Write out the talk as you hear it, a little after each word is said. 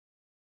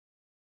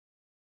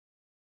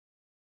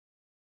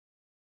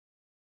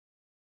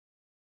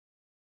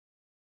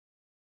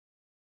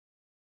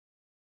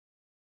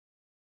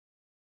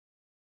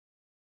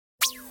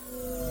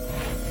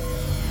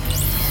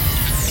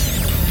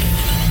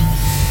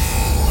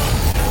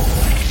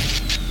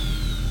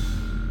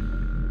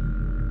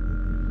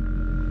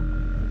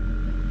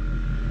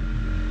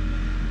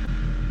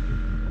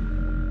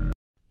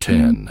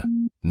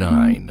10,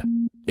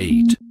 9,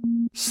 8,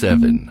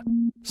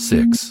 7,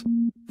 6,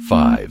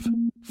 5,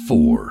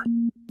 4,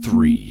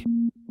 3,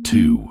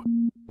 2,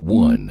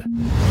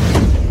 1.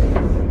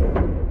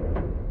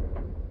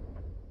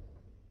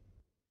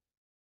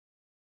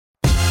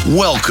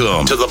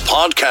 Welcome to the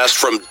podcast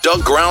from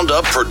Doug Ground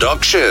Up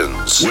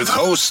Productions with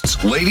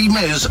hosts Lady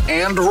Miz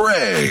and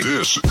Ray.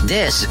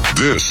 This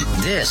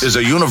is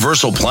a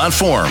universal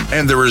platform,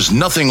 and there is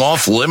nothing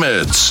off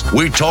limits.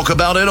 We talk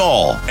about it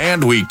all,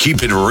 and we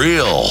keep it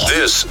real.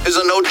 This is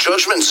a no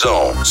judgment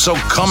zone, so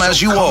come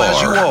as you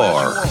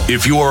are.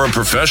 If you are a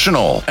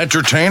professional,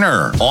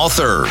 entertainer,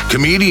 author,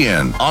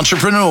 comedian,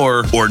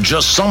 entrepreneur, or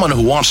just someone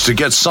who wants to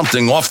get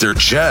something off their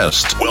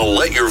chest, well,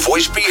 let your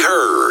voice be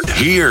heard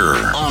here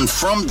on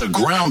From the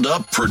Ground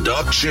Up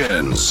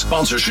Productions.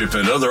 Sponsorship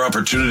and other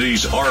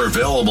opportunities are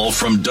available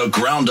from the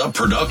Ground Up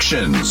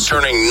Productions.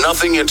 Turning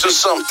nothing into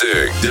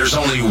something. There's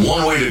only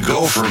one way to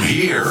go from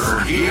here.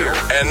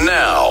 And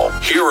now,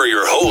 here are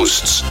your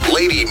hosts,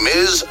 Lady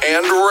Miz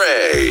and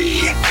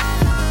Ray.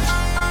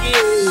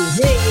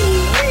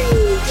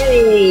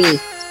 Hey.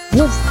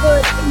 What's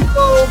good,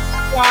 people?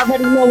 You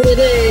already know what it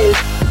is.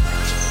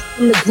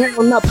 From the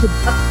Ground Up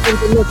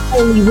Productions, and there's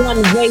only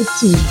one way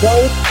to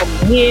go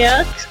from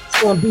here.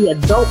 Gonna be a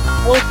dope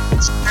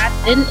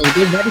and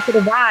get ready for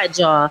the ride,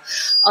 y'all.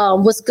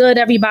 What's good,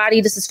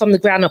 everybody? This is From the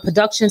Ground Up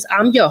Productions.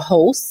 I'm your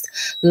host,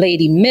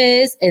 Lady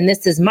Miz, and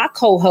this is my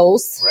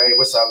co-host, Ray.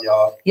 What's up,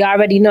 y'all? You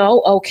already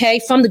know, okay?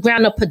 From the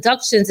Ground Up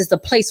Productions is the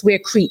place where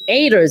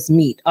creators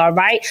meet, all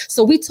right?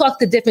 So we talk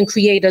to different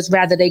creators,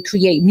 rather they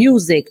create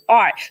music,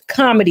 art,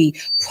 comedy,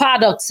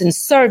 products, and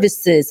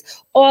services,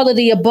 all of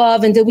the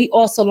above. And then we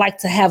also like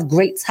to have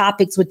great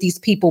topics with these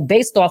people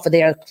based off of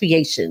their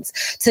creations.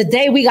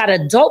 Today, we got a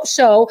dope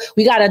show.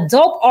 We got a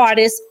dope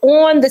artist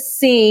on the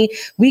scene.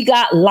 We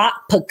got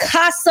Lock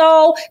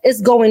Picasso.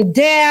 It's going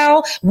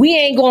down. We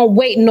ain't going to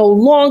wait no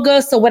longer.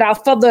 So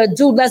without further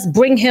ado, let's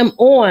bring him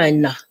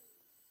on.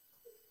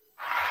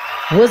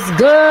 What's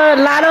good,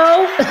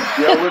 Lotto?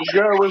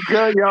 Yo, what's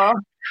good, y'all?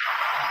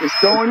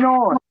 What's going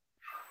on?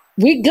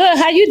 We good.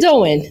 How you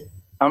doing?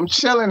 I'm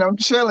chilling.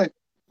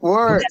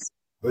 Word.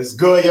 What's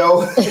good,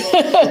 yo?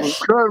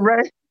 What's good,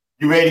 Ray?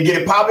 You ready to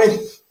get it popping?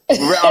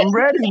 I'm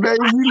ready, baby.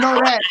 You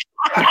know that.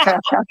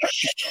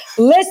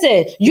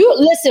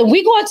 Listen,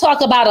 we're going to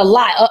talk about a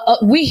lot.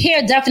 We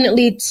here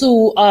definitely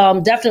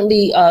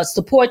to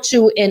support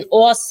you, and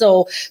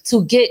also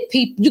to get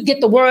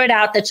the word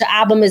out that your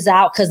album is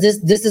out, because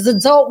this is a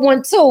dope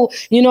one too.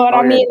 You know what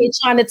I mean? Yeah. They're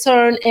trying to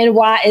turn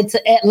NY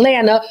into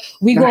Atlanta.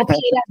 We're going to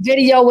play that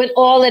video and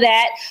all of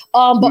that.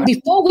 But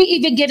before we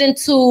even get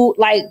into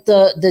like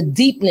the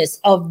deepness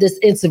of this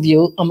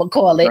interview, I'm gonna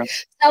call it.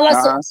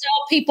 Tell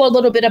people a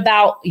little bit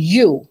about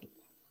you.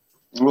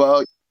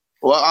 Well,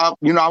 I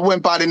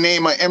went by the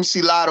name of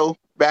MC Lotto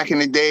back in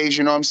the days,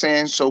 you know what I'm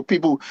saying? So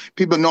people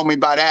know me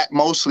by that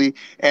mostly.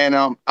 And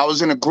I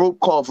was in a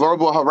group called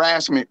Verbal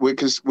Harassment,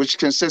 which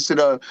consisted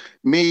of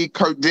me,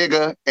 Kurt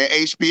Digger, and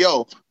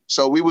HBO.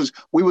 So we was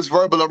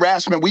Verbal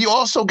Harassment. We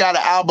also got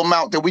an album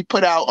out that we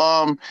put out,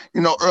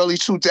 early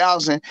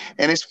 2000,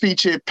 and it's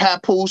featured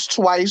Papoose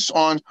twice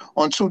on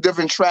 2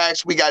 different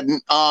tracks. We got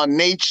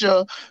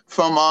Nature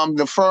from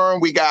The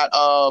Firm. We got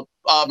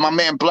my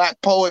man Black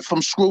Poet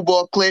from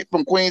Screwball Click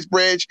from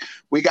Queensbridge.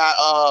 We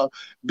got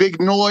Big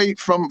Noy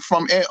from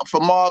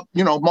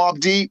Mobb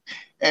Deep,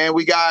 and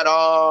we got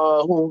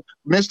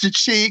Mr.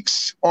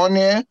 Cheeks on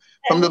there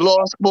from the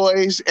Lost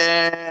Boys.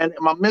 And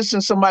am I missing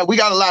somebody? We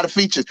got a lot of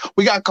features.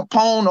 We got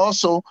Capone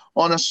also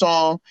on a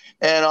song,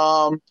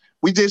 and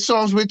we did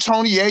songs with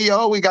Tony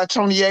Ayo. We got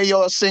Tony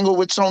Ayo, a single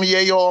with Tony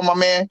Ayo on my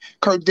man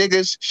Kurt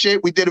Digger's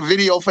shit. We did a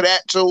video for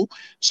that too.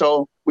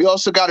 So we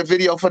also got a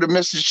video for the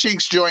Mr.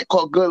 Cheeks joint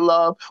called Good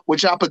Love,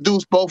 which I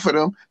produced both of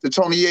them, the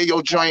Tony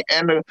Ayo joint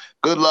and the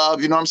Good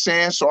Love, you know what I'm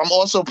saying? So I'm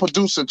also a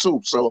producer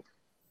too, so.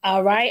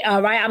 All right.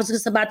 I was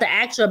just about to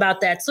ask you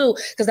about that too,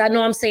 because I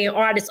know I'm saying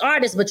artist,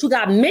 but you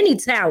got many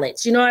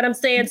talents. You know what I'm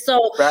saying?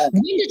 So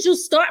When did you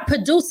start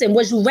producing?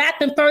 Was you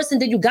rapping first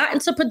and then you got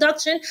into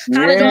production?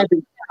 How did it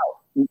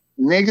go?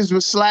 Niggas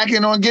was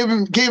slacking on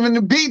giving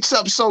the beats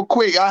up so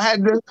quick. I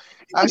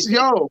said,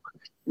 yo,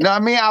 you know what I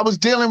mean? I was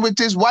dealing with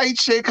this white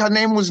chick. Her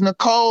name was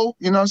Nicole,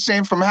 you know what I'm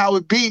saying, from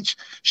Howard Beach.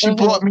 She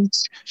bought me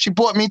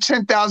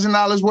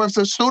 $10,000 worth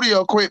of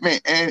studio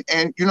equipment, and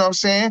you know what I'm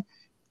saying?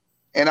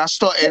 And I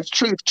started, it's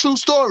true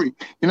story.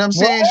 You know what I'm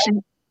saying?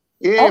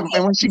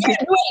 And when she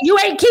you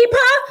ain't keep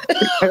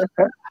her?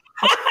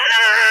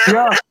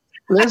 Yeah,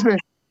 listen,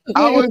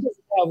 I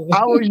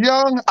was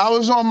young. I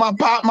was on my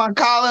pop my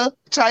collar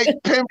type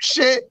pimp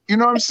shit. You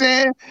know what I'm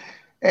saying?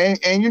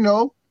 And you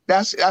know,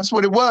 that's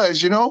what it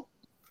was, you know?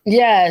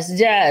 Yes,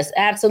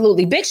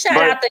 absolutely. Big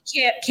shout out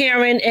to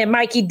Karen and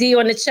Mikey D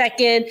on the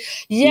check-in.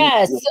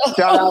 Yes.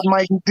 Shout out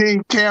Mikey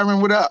D.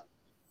 Karen, what up?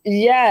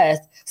 Yes.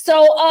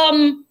 So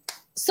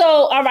So,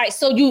 all right.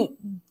 So you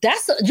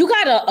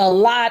got a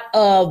lot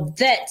of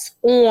vets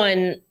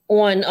on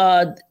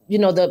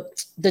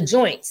the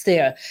joints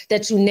there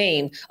that you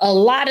named. A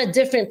lot of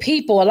different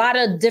people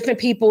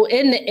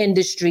in the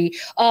industry.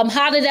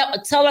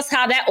 Tell us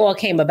how that all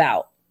came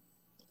about?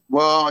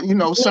 Well,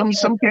 some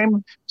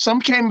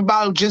came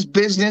about just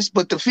business,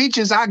 but the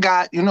features I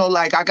got,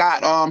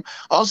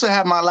 also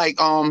have my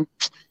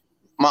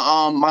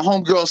my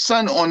homegirl's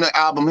son on the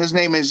album. His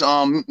name is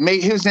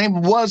his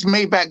name was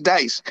Maybach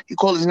Dice. He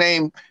called his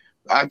name,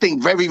 I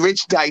think, Very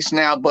Rich Dice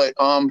now, but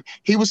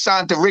he was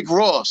signed to Rick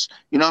Ross,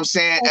 you know what I'm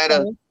saying,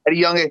 okay. at a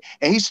young age.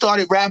 And he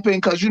started rapping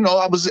because,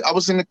 I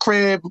was in the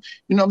crib,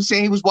 you know what I'm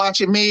saying? He was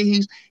watching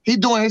me. He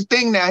doing his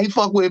thing now. He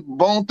fuck with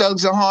Bone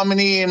Thugs and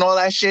Harmony and all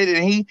that shit.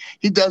 And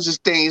he does his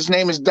thing. His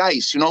name is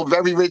Dice,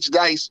 Very Rich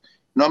Dice.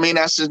 You know what I mean?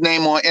 That's his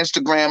name on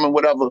Instagram and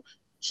whatever.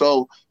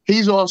 So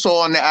he's also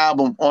on the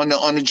album, on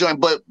the joint.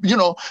 But,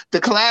 the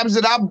collabs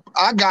that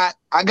I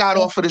got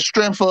off of the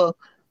strength of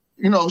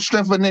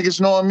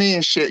niggas knowing me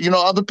and shit.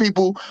 Other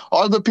people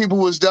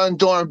was done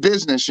during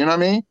business, you know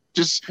what I mean?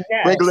 Just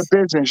regular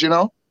business,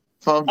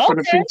 for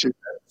the future.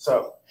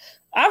 So,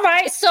 all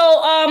right.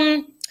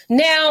 So,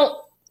 now,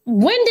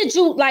 when did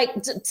you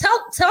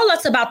tell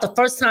us about the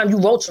first time you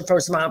wrote your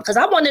first rhyme? Because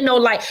I want to know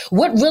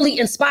what really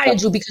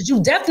inspired you, because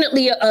you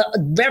definitely a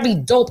very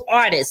dope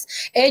artist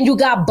and you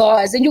got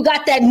bars and you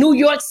got that New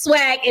York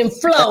swag and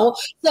flow.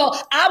 So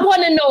I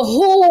want to know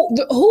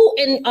who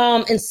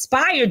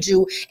inspired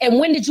you and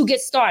when did you get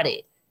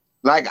started?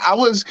 I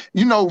was,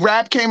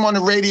 rap came on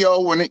the radio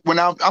when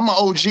I'm an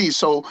OG.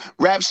 So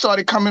rap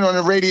started coming on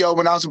the radio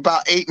when I was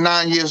about 8,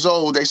 9 years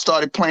old. They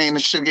started playing the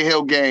Sugar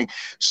Hill Gang.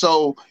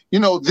 So,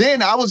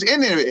 then I was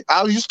in it.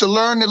 I used to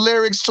learn the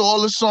lyrics to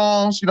all the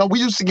songs. We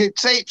used to get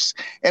tapes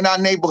in our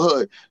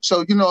neighborhood.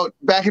 So,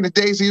 back in the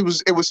days,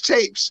 it was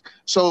tapes.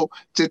 So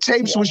the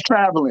tapes was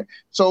traveling.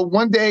 So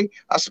one day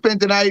I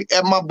spent the night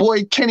at my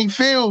boy Kenny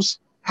Fields'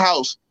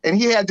 house, and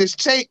he had this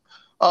tape,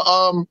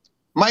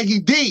 Mikey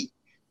D.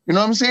 You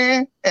know what I'm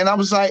saying? And I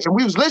was like, and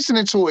we was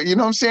listening to it, you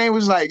know what I'm saying? He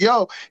was like,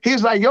 yo,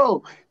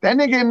 that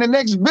nigga in the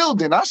next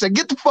building. I said,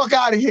 get the fuck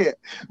out of here.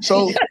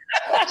 So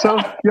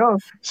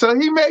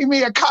he made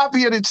me a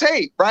copy of the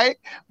tape, right?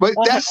 But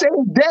that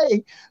same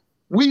day,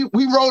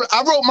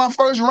 I wrote my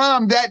first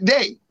rhyme that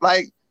day.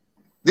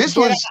 This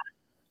was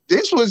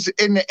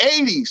in the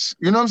 80s,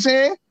 you know what I'm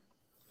saying?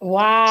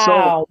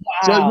 Wow.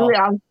 So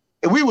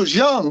we was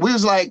young. We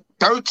was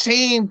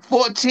 13,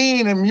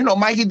 14, and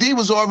Mikey D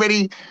was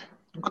already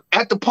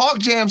at the park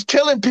jams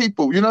killing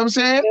people, you know what I'm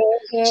saying?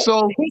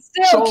 So he's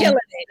still killing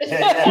it.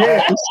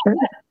 Yeah.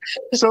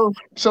 So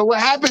what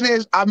happened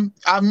is I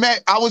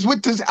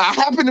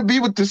happened to be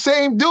with the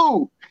same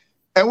dude,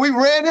 and we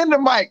ran into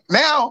Mike.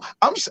 Now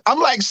I'm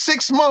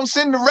 6 months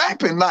into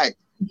rapping, and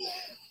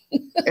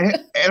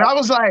I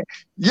was like,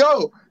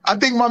 yo, I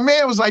think my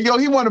man was like, yo,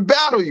 he want to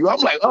battle you.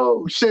 I'm like,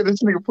 oh shit,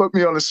 this nigga put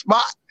me on the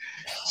spot.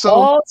 So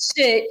oh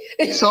shit.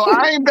 So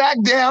I ain't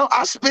back down.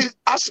 I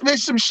spit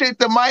some shit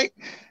to Mike.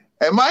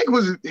 And Mike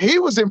was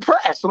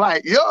impressed,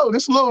 yo,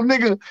 this little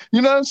nigga,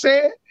 you know what I'm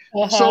saying?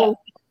 Uh-huh.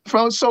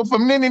 So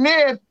from then and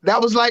there, that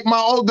was my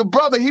older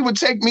brother. He would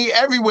take me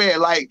everywhere.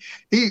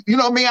 You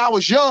know what I mean? I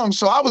was young,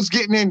 so I was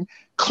getting in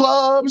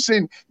clubs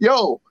and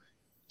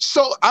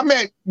so I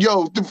met,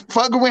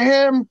 fucking with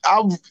him,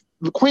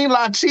 Queen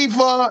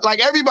Latifah,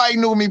 everybody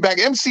knew me back.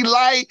 MC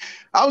Light,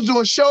 I was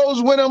doing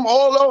shows with him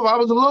all over. I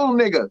was a little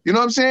nigga, you know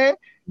what I'm saying?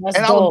 That's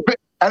dope.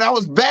 I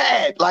was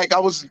bad, I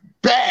was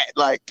bad,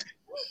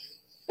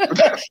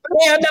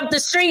 tearing up the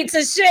streets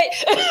and shit.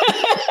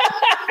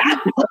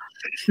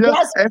 That's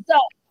what's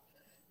up.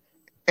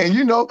 And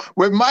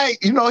with Mike,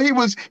 he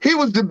was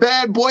the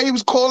bad boy. He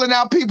was calling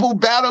out people,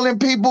 battling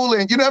people,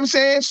 and you know what I'm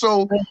saying?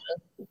 So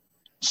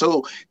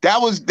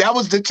that was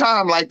the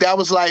time. That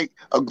was a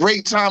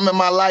great time in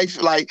my life.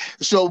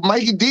 So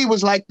Mikey D was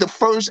the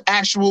first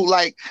actual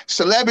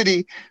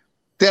celebrity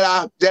that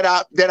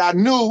I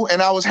knew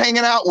and I was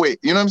hanging out with.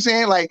 You know what I'm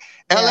saying?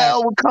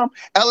 LL would come,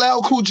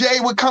 LL Cool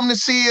J would come to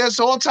see us,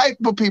 all type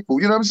of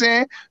people. You know what I'm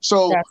saying?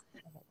 So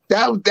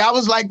that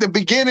was the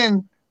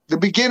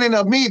beginning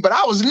of me, but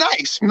I was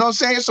nice. You know what I'm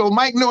saying? So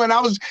Mike knew, and I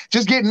was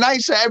just getting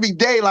nicer every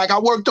day. I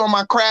worked on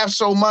my craft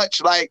so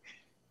much,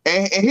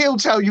 and he'll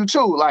tell you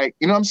too,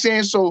 you know what I'm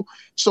saying? So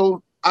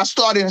I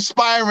started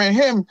inspiring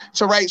him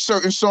to write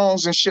certain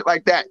songs and shit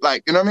like that.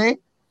 You know what I mean?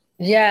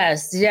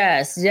 Yes.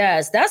 That's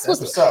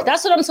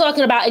what I'm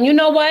talking about. And you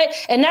know what?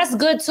 And that's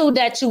good too,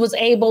 that you was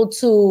able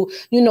to,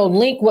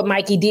 link with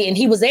Mikey D, and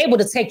he was able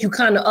to take you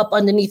kind of up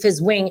underneath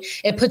his wing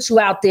and put you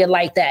out there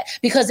like that,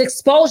 because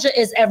exposure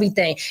is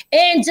everything.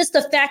 And just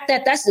the fact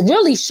that that's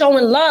really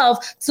showing love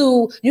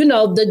to,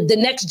 the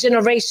next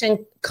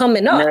generation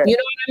coming up. You know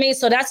what I mean?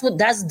 So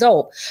that's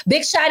dope.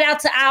 Big shout out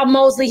to Al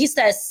Mosley. He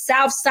says,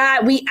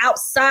 Southside, we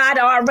outside.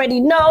 I already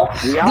know.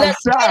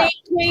 Let's get it,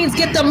 Queens,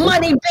 get the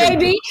money,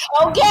 baby.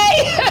 Okay.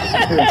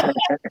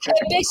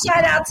 Big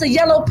shout out to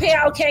Yellow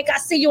Pound Cake. I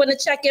see you in the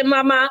check-in,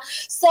 mama.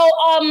 So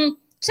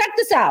check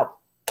this out.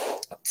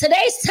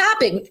 today's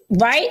topic,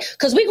 right?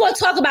 Because we're going to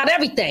talk about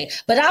everything,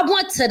 but I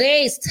want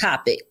today's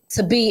topic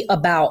to be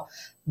about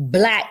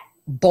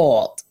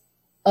blackballed.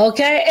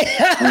 Okay.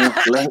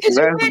 Let's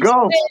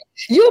go.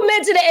 You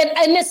mentioned it,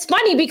 and it's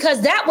funny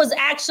because that was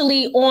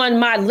actually on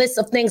my list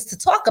of things to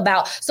talk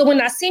about. So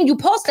when I seen you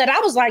post that, I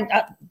was like,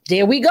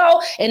 there we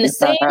go. In the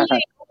same way,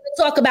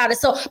 talk about it.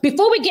 So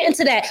before we get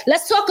into that,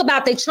 let's talk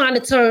about they trying to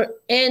turn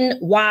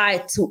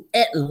NY to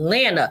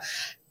Atlanta.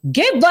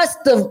 Give us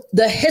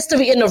the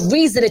history and the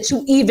reason that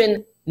you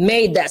even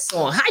made that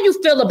song. How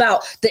you feel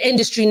about the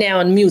industry now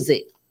in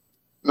music?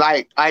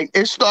 Like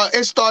it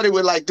started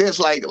with like this,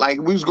 like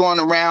we was going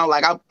around,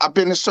 like I've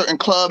been to certain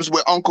clubs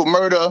with Uncle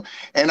Murder,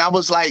 and I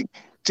was like,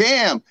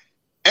 damn,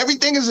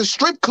 everything is a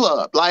strip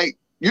club. Like,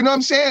 you know what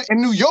I'm saying?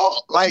 In New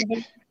York, like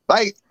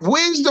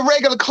where's the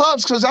regular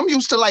clubs? Because I'm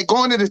used to like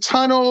going to the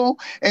Tunnel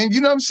and,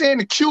 you know what I'm saying,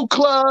 the Q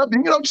Club,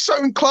 and, you know,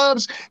 certain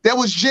clubs that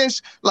was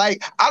just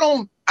like, I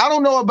don't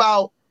know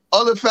about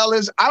other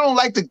fellas. I don't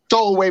like to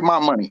throw away my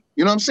money.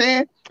 You know what I'm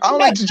saying? I don't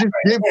like to just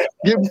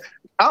give.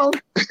 I don't.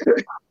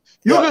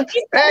 You ain't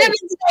getting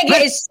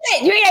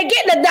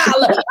 $1.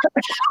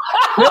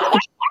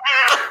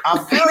 I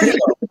feel you.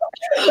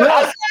 Go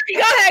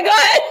ahead.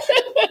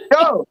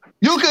 Yo,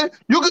 you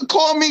could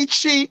call me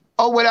cheap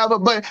or whatever,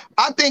 but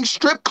I think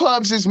strip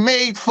clubs is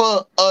made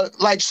for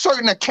like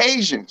certain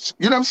occasions.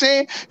 You know what I'm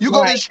saying? You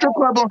go to a strip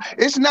club,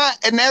 it's not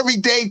an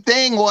everyday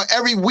thing or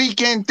every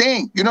weekend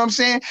thing. You know what I'm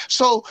saying?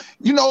 So,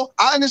 you know,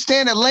 I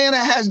understand Atlanta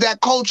has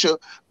that culture,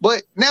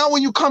 but now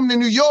when you come to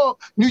New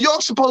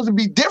York's supposed to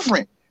be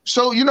different.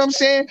 So, you know what I'm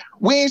saying?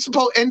 We ain't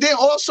supposed, and then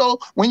also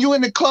when you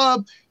in the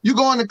club, you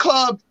go in the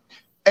club,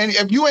 and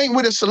if you ain't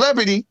with a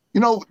celebrity,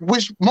 you know,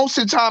 which most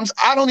of the times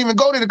I don't even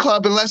go to the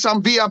club unless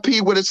I'm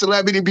VIP with a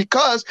celebrity,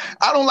 because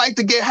I don't like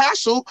to get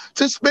hassled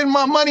to spend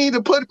my money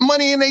to put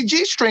money in a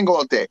G-string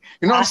all day.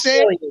 You know what I'm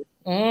saying?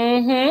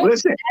 Mm-hmm.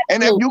 Listen,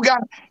 and if you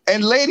got,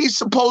 and ladies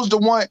supposed to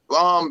want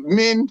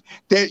men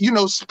that, you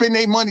know, spend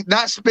their money,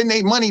 not spend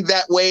their money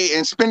that way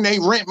and spend their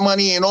rent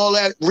money and all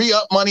that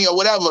re-up money or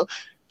whatever.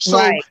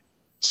 So.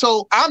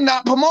 So I'm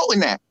not promoting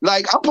that.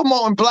 Like, I'm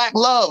promoting black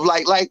love,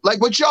 like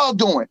what y'all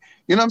doing.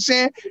 You know what I'm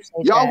saying?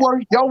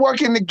 Y'all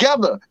working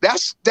together.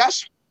 That's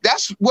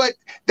what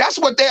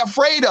they're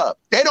afraid of.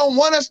 They don't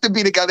want us to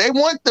be together. They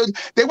want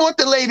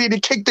the lady to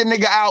kick the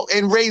nigga out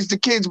and raise the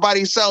kids by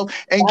themselves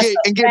and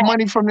get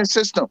money from the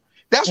system.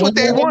 That's what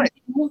they want.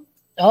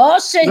 Oh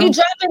shit, he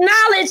dropping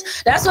knowledge.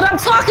 That's what I'm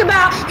talking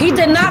about. He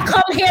did not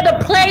come here to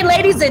play,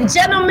 ladies and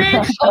gentlemen.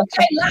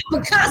 Okay, La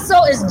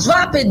Picasso is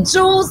dropping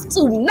jewels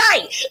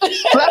tonight.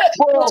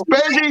 Platform,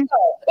 baby.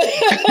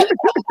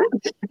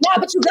 No,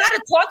 but you got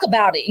to talk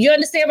about it. You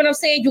understand what I'm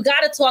saying? You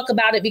got to talk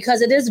about it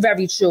because it is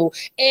very true.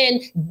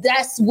 And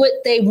that's what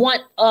they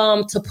want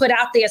to put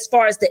out there as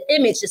far as the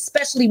image,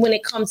 especially when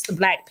it comes to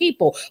black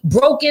people.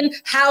 Broken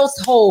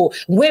household,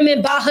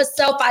 women by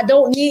herself. I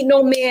don't need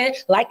no man.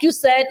 Like you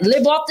said,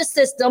 live off the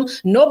system.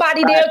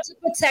 Nobody there to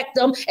protect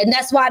them. And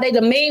that's why they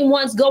the main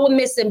ones going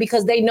missing,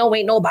 because they know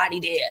ain't nobody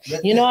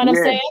there. You know what I'm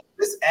saying?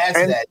 This adds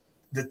to that,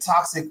 the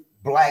toxic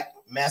black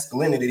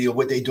masculinity of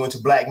what they're doing to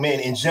black men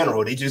in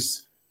general. They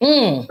just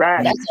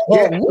right.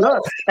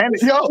 Look, and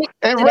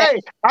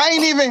Ray, I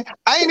ain't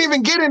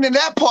even getting into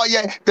that part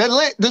yet.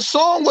 The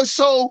song was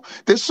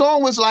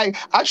like,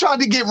 I tried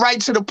to get right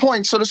to the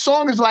point. So the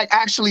song is like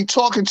actually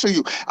talking to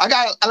you. I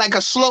got like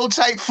a slow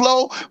type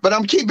flow, but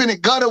I'm keeping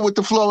it gutter with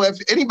the flow. If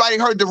anybody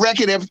heard the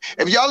record, if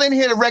y'all didn't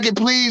hear the record,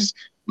 please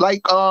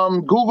like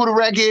Google the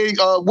record,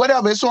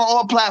 whatever. It's on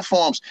all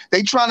platforms.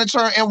 They trying to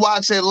turn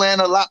NY to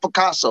Atlanta, La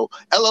Picasso,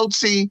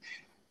 LOT.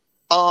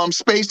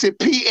 Space it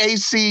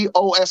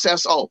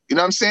PACOSSO. You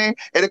know what I'm saying?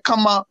 It'll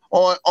come up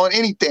on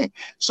anything.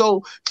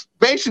 So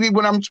basically,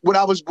 what I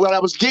was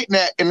getting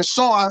at in the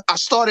song, I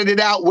started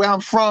it out where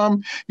I'm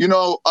from.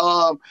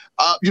 I'm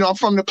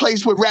from the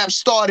place where rap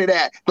started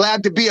at.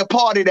 Glad to be a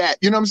part of that.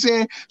 You know what I'm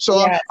saying?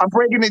 So I'm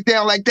breaking it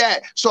down like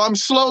that. So I'm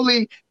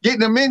slowly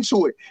getting them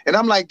into it, and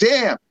I'm like,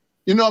 damn.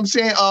 You know what I'm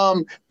saying?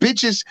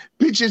 Bitches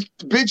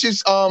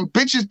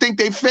think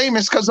they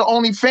famous because of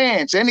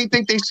OnlyFans. And they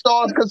think they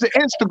stars because of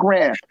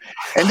Instagram.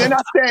 And then I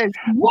said,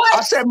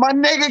 my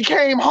nigga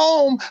came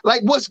home,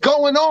 like, what's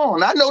going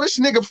on? I know this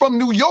nigga from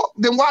New York,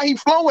 then why he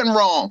flowing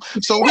wrong?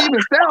 So we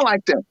even sound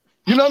like them.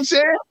 You know what I'm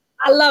saying?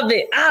 I love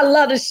it. I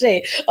love the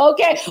shit.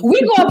 Okay, we're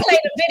going to play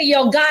the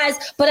video,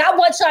 guys, but I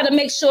want y'all to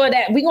make sure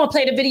that we're going to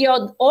play the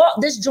video.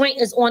 This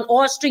joint is on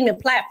all streaming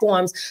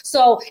platforms.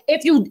 So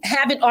if you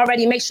haven't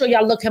already, make sure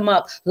y'all look him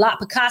up. La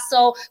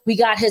Picasso. We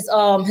got his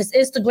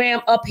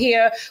Instagram up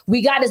here.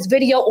 We got his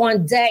video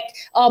on deck.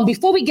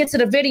 Before we get to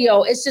the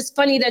video, it's just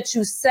funny that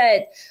you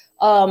said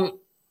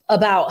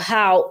about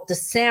how the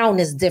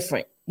sound is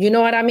different. You know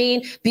what I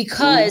mean?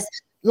 Because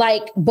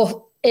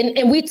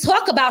and we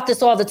talk about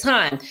this all the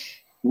time.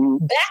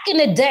 Back in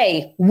the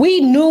day, we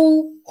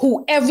knew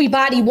who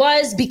everybody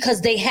was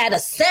because they had a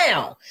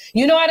sound.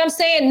 You know what I'm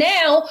saying?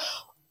 Now,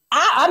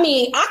 I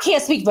mean, I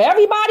can't speak for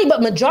everybody,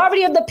 but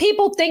majority of the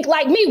people think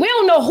like me. We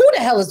don't know who the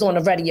hell is on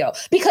the radio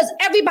because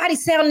everybody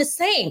sound the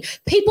same.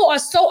 People are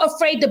so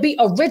afraid to be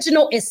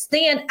original and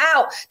stand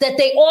out that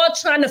they all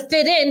trying to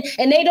fit in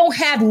and they don't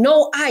have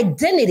no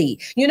identity.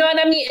 You know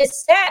what I mean?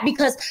 It's sad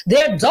because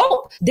they're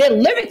dope. Their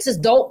lyrics is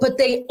dope, but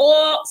they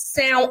all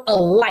sound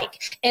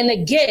alike. And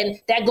again,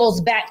 that goes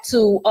back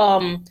to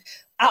I'm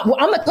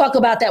gonna talk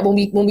about that when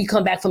we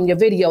come back from your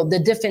video, the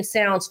different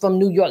sounds from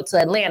New York to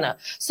Atlanta.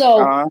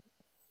 So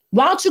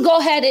why don't you go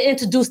ahead and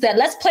introduce that?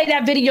 Let's play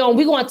that video and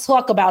we're going to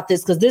talk about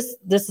this because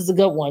this is a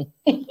good one.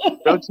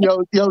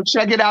 yo,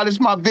 check it out.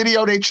 It's my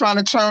video. They trying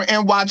to turn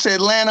NY to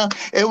Atlanta.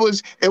 It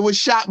was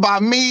shot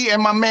by me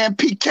and my man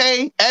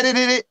PK,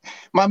 edited it.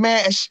 My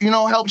man,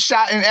 helped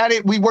shot and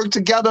edit. We worked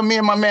together, me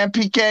and my man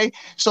PK.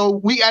 So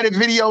we edit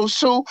videos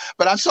too.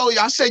 But I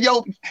said,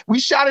 yo,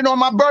 we shot it on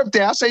my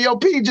birthday. I said, yo,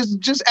 P,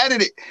 just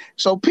edit it.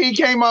 So P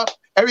came up.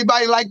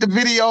 Everybody liked the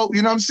video.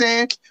 You know what I'm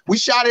saying? We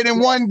shot it in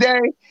one day.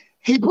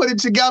 He put it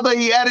together.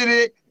 He edited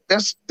it.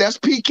 That's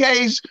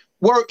PK's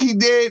work he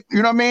did. You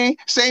know what I mean?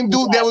 Same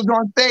dude that was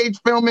on stage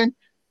filming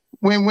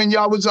when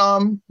y'all was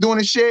doing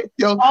the shit.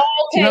 Yo, okay,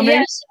 you know what I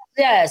mean?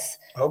 Yes.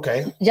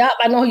 Okay. Yep,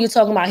 I know who you're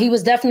talking about. He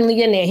was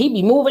definitely in there. He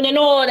be moving and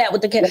all that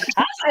with the camera.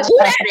 I was like, who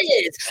that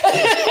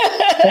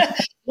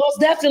is? Most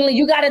definitely.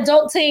 You got a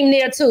dope team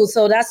there too.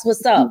 So that's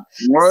what's up.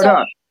 Word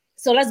up.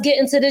 So let's get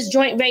into this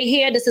joint right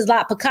here. This is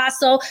La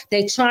Picasso.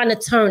 They trying to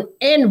turn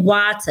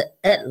NY to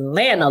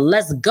Atlanta.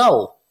 Let's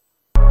go.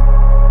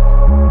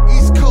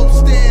 East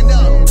Coast stand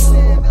up.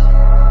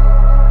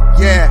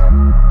 Yeah.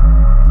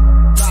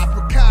 La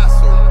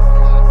Picasso.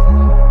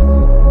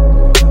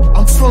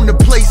 I'm from the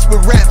place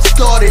where rap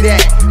started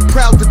at.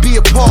 Proud to be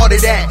a part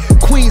of that.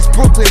 Queens,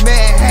 Brooklyn,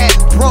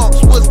 Manhattan,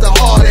 Bronx was the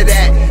heart of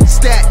that.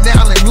 Staten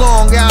Island,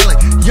 Long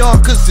Island,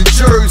 Yonkers, and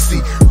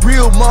Jersey.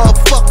 Real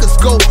motherfuckers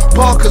go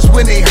bonkers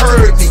when they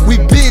heard me. We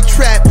been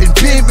trapping,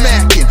 been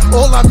macking.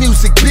 All our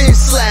music been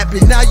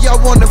slapping. Now y'all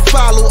wanna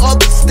follow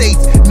other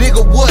states.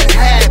 Nigga, what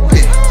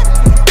happened?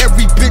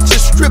 Every bitch a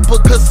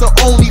stripper cause her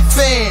only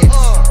fans.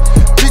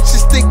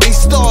 Bitches think they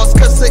stars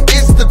cause of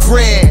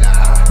Instagram.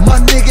 My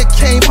nigga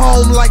came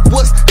home like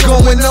what's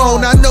going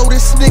on? I know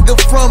this nigga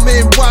from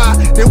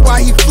NY, then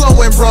why he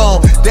flowing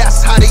wrong?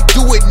 That's how they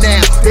do it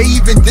now. They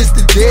even diss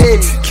the dead.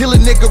 Kill a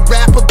nigga,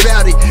 rap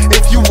about it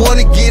if you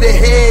wanna get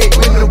ahead.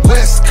 When the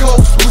West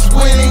Coast was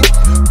winning,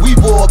 we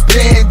wore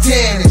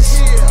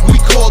bandanas. We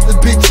called the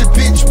bitch a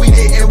bitch, we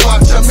didn't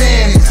watch our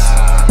manners.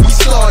 We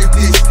started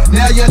this,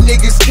 now y'all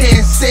niggas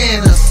can't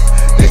stand us.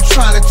 They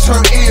tryna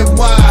turn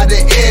NY to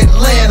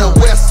Atlanta.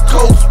 West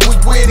Coast was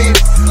winning,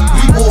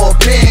 we wore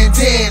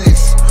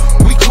bandanas.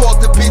 We called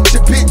the bitch a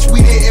bitch,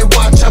 we didn't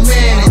watch our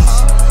manners.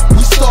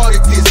 We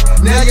started this,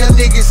 now y'all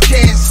niggas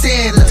can't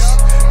stand us.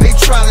 They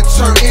tryna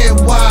turn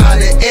NY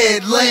to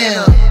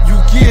Atlanta. You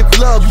give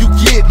love, you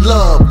get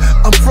love.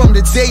 I'm from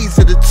the days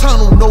of the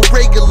tunnel, no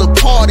regular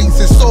parties,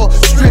 it's all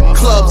strip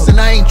clubs. And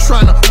I ain't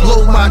tryna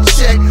blow my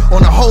check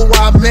on a hoe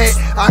I met.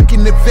 I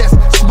can invest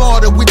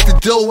smarter with the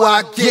dough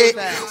I get.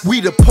 We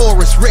the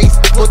poorest race,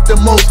 but the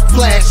most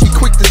flashy.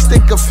 Quick to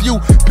stick a few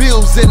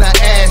bills in her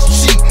ass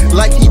cheek,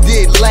 like he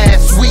did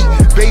last week.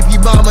 Baby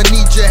mama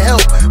need your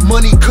help,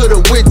 money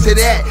could've went to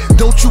that.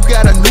 Don't you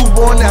got a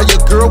newborn, now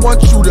your girl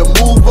wants you to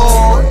move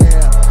on.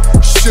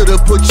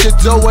 Should've put your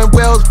dough in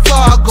Wells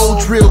Fargo,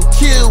 drill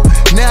kill.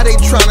 Now they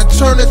tryna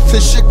turn us to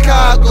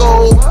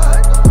Chicago.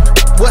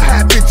 What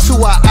happened to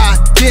our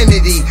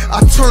identity?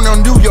 I turn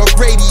on New York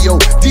radio,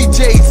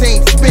 DJs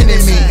ain't spinning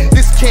me.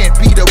 This can't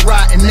be the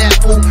rotten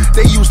apple,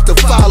 they used to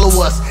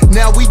follow us.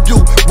 Now we do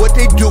what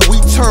they do,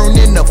 we turn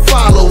into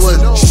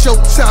followers.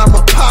 Showtime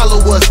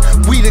Apollo us,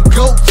 we the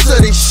goats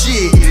of this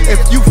shit.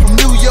 If you from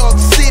New York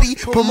City,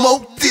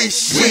 promote this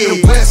shit. When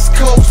the West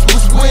Coast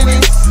was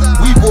winning,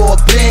 we wore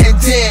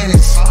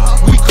bandanas.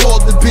 We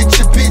called the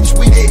bitch a bitch,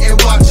 we didn't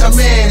watch our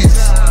manners.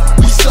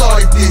 We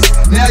started this,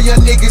 now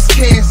y'all niggas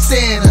can't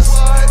stand us.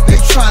 They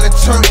tryna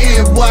turn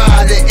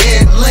NY to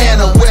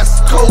Atlanta.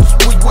 West Coast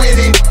was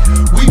winning,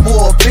 we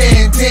wore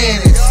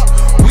bandanas.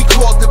 We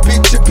called the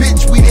bitch a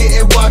bitch, we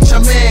didn't watch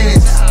our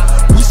manners.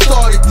 We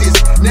started this,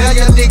 now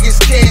y'all niggas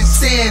can't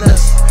stand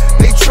us.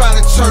 They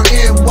tryna turn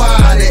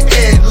NY to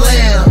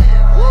Atlanta.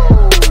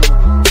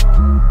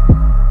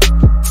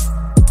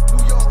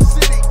 New York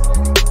City.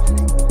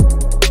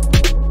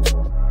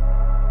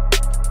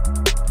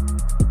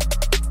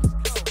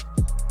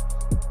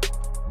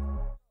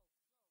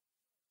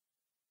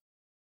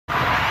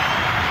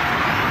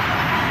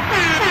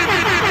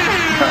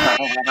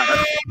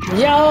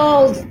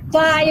 Yo,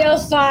 fire,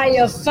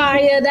 fire,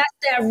 fire. That's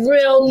that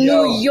real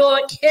New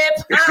York hip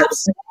hop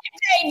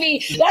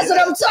baby. That's what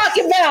I'm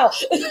talking about.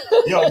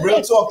 Yo,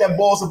 real talk, that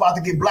ball's about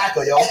to get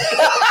blacker, yo.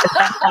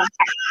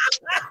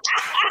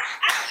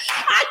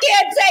 I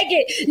can't take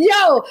it.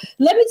 Yo,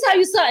 let me tell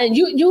you something.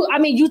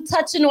 You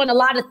touching on a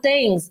lot of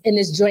things in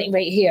this joint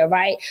right here,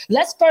 right?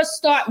 Let's first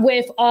start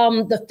with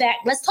the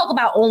fact, let's talk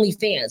about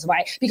OnlyFans,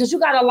 right? Because you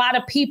got a lot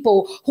of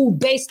people who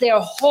base their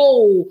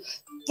whole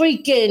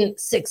freaking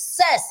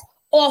success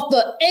off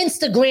of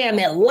Instagram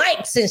and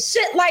likes and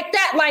shit like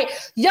that. Like,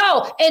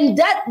 yo, and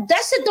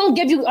that shit don't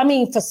give you, I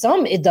mean, for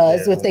some it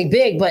does if they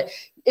big, but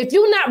if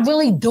you're not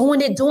really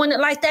doing it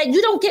like that,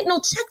 you don't get no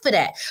check for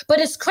that. But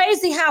it's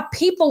crazy how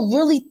people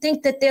really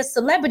think that they're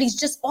celebrities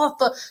just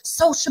off of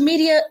social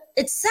media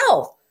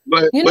itself.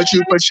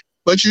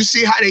 But you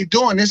see how they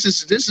doing. This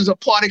is a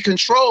part of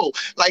control.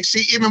 Like,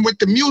 see, even with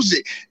the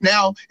music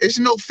now, it's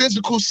no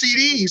physical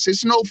CDs,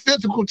 it's no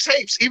physical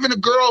tapes. Even a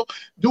girl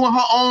doing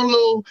her own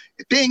little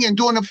thing and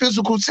doing a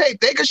physical tape,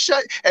 they could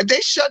if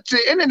they shut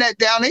the internet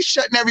down, they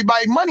shutting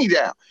everybody's money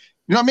down.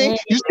 You know what I mean?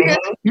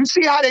 You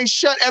see how they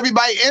shut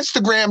everybody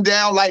Instagram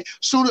down. Like,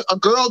 soon a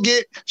girl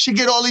she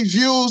get all these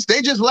views,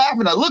 they just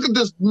laughing at, look at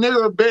this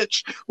nigga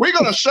bitch. We're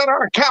gonna shut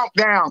her account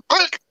down.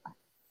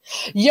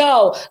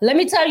 Yo, let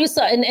me tell you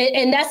something,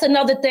 and that's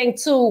another thing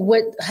too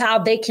with how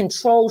they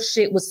control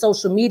shit with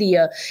social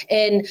media.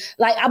 And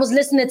like, I was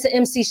listening to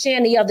MC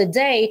Shan the other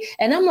day,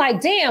 and I'm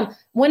like, damn.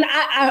 When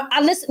I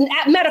listened,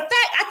 matter of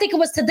fact, I think it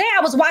was today,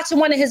 I was watching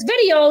one of his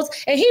videos,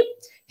 and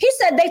he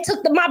said they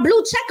took my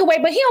blue check away,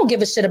 but he don't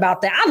give a shit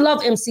about that. I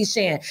love MC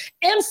Shan.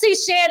 MC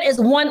Shan is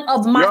one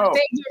of my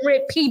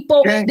favorite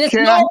people. There's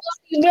nobody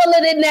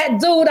realer than that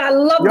dude. I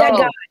love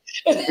that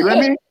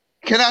guy.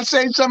 Can I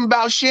say something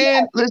about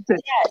Shan? Listen,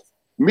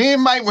 me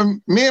and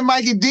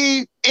Mikey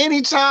D,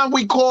 anytime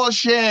we call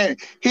Shan,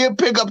 he'll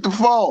pick up the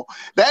phone.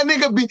 That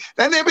nigga be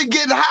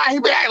getting high. He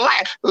be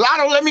like,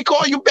 Lotto, let me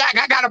call you back.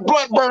 I got a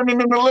blunt burning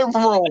in the living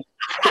room.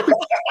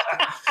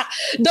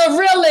 The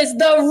realest.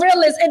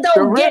 It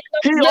don't get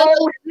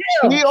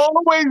he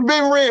always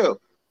been real.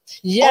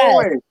 Yeah.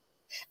 Always.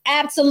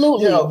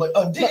 Absolutely. Yeah,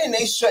 but didn't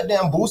they shut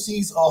down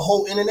Boosie's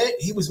whole internet?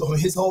 He was on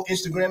his whole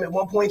Instagram at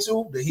one point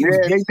too. They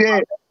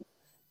did.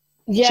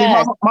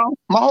 Yeah. See,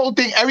 my whole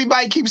thing,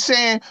 everybody keeps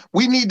saying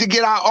we need to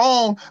get our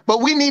own,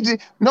 but we need to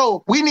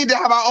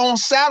have our own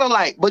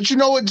satellite. But you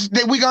know what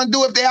we're going to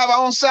do if they have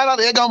our own satellite?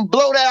 They're going to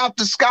blow that out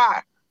the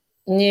sky.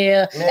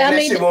 Yeah. Man,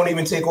 that shit won't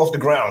even take off the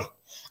ground.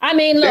 I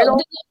mean, look.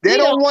 They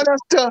don't want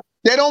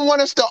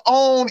us to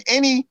own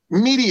any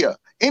media,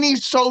 any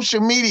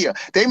social media.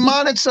 They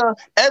monitor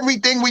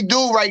everything we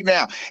do right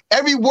now.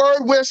 Every word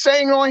we're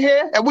saying on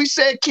here, and we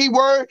say a key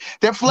word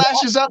that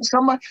flashes up,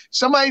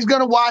 somebody's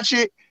going to watch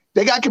it.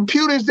 They got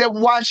computers that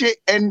watch it,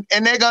 and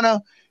they're gonna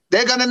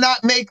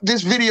not make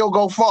this video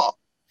go far.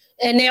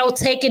 And they'll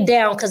take it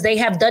down because they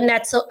have done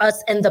that to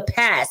us in the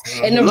past.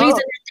 Mm-hmm. And the reason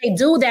that they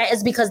do that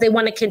is because they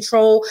want to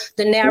control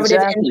the narrative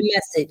and the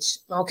message.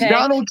 Okay.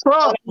 Donald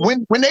Trump.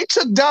 When they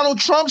took Donald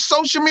Trump's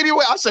social media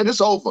away, I said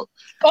it's over.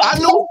 I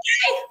knew.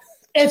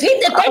 If they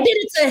did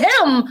it to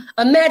him,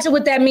 imagine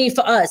what that means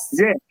for us.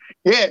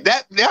 Yeah.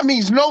 That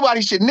means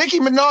nobody should. Nicki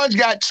Minaj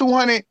got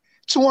 200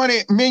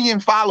 million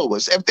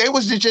followers. If they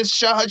was to just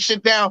shut her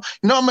shit down,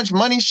 you know how much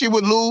money she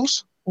would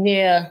lose?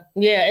 Yeah.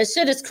 It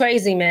shit is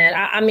crazy, man.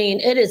 I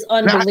mean, it is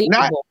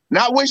unbelievable.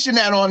 Not wishing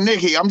that on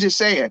Nicki. I'm just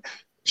saying,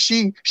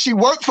 she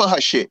worked for her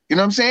shit. You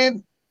know what I'm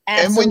saying?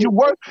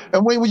 Absolutely.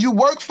 And when you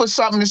work for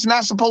something, it's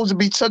not supposed to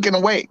be taken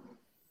away.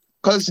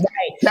 Because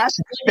that's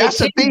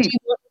the thing.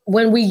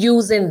 When we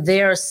using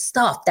their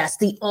stuff, that's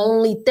the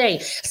only thing.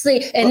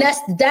 See, and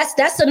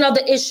that's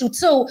another issue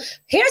too.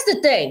 Here's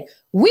the thing.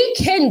 We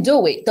can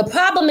do it. The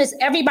problem is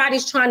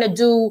everybody's trying to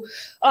do,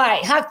 all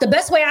right, the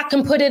best way I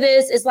can put it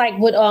is like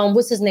what,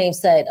 what's his name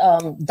said,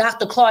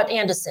 Dr. Claude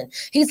Anderson.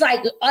 He's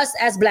like, us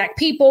as Black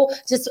people,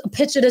 just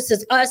picture this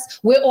as us.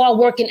 We're all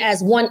working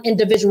as one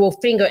individual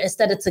finger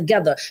instead of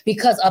together,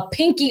 because a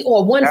pinky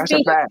or one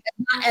finger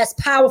is not as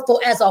powerful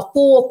as a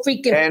full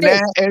freaking and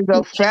fist. That is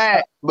a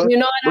fact. But, you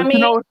know what I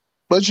mean?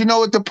 But you know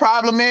what the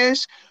problem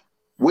is?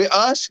 With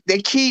us,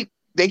 they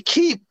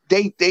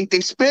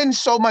spend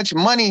so much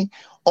money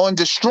on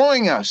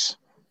destroying us,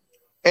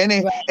 and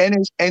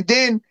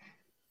then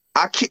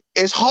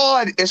it's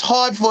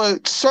hard for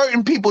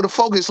certain people to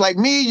focus, like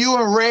me, you,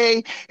 and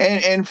Ray,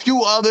 and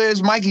few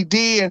others, Mikey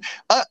D, and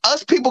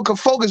us people can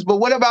focus. But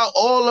what about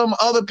all them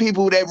other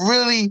people that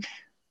really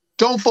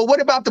don't?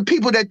 What about the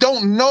people that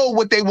don't know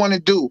what they want to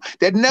do,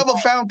 that never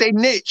found their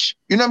niche?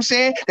 You know what I'm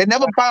saying? That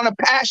never found a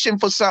passion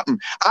for something.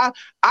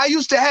 I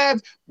used to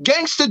have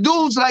gangster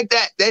dudes like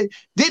that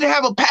didn't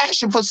have a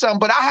passion for something,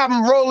 but I have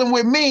them rolling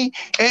with me,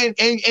 and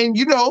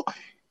you know,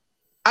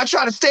 I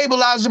try to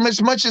stabilize them as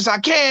much as I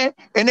can,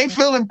 and they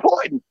feel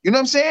important. You know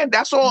what I'm saying?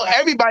 That's all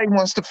everybody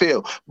wants to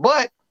feel.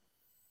 But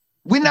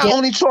we're not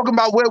only talking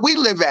about where we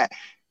live at.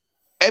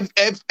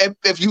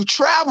 If you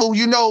travel,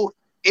 you know,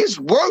 it's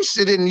worse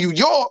than New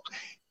York.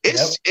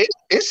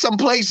 It's some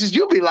places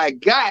you'll be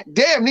like, God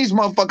damn, these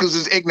motherfuckers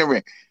is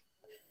ignorant.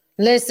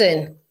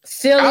 Listen,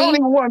 Philly. I don't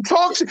even want to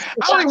talk to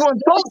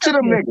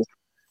them niggas.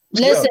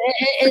 Listen,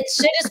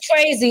 shit is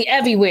crazy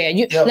everywhere.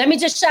 Let me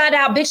just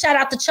big shout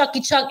out to Chucky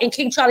Chuck and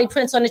King Charlie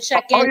Prince on the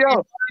check-in.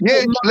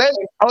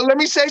 Let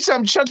me say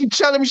something. Chucky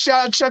Chuck, let me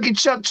shout out Chucky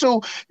Chuck too,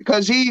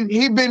 because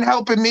he been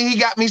helping me. He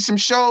got me some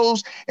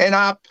shows, and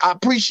I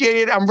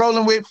appreciate it. I'm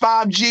rolling with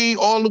 5G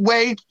all the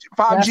way.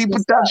 5G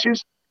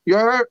Productions. You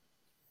heard?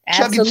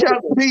 Absolutely. Chucky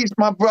Chuck, peace,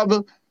 my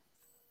brother.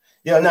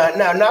 Yo,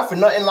 not for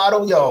nothing,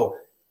 Lotto. Yo,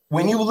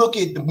 when you look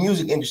at the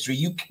music industry,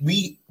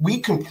 we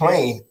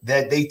complain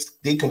that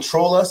they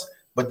control us,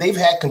 but they've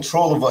had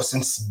control of us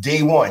since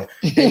day one.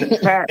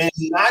 And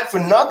not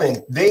for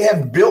nothing, they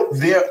have built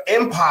their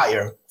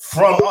empire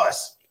from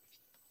us.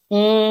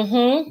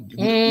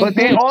 But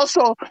they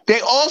also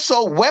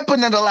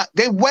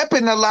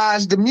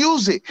weaponized the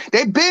music.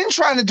 They've been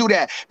trying to do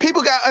that.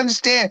 People gotta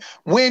understand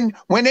when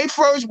we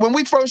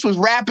first was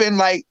rapping,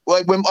 like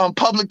when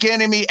Public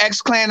Enemy,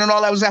 X-Clan and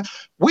all that was that,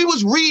 we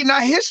was reading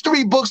our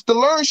history books to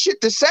learn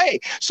shit to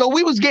say. So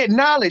we was getting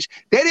knowledge.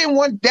 They didn't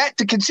want that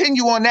to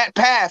continue on that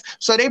path.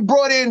 So they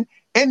brought in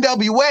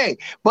NWA,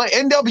 but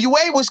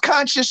NWA was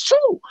conscious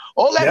too.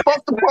 All that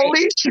fuck the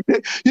police,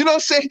 you know what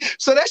I'm saying?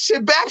 So that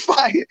shit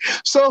backfired.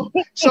 So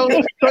they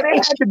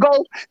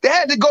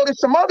had to go to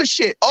some other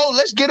shit. Oh,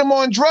 let's get them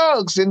on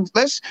drugs and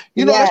let's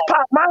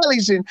pop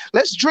Molly's and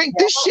let's drink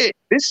this shit.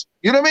 This,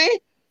 you know what I mean?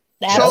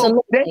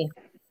 Absolutely.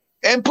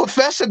 And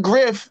Professor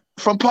Griff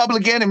from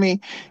Public Enemy,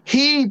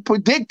 he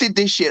predicted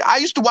this shit. I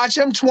used to watch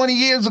him 20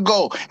 years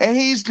ago, and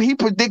he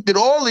predicted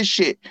all this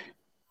shit.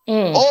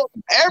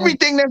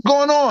 Everything that's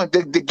going on,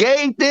 the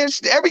gay,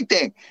 this,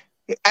 everything.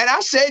 And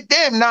I said,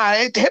 damn, nah,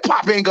 hip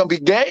hop ain't gonna be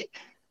gay.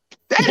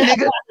 That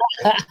nigga.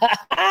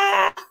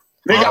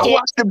 I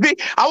watched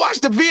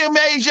the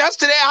VMAs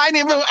yesterday. I ain't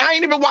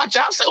even watch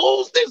it. I said,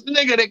 who's this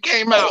nigga that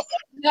came out?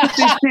 This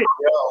shit.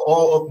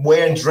 Or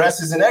wearing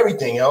dresses and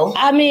everything, yo.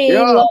 I mean,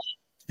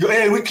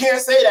 and we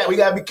can't say that. We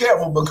gotta be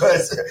careful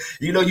because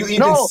you even.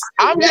 No,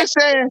 I'm just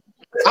saying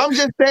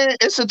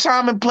it's a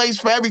time and place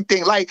for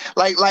everything. Like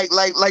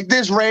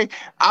this, Ray.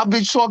 I'm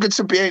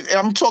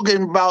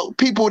talking about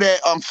people that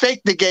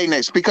fake the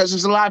gayness, because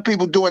there's a lot of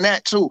people doing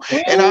that too.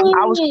 And I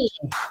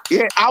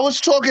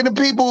was talking to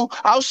people.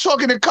 I was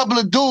talking to a couple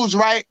of dudes,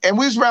 right? And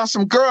we was around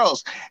some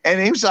girls, and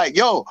he was like,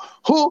 "Yo,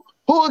 who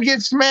will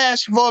get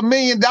smashed for $1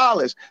 million?"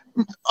 A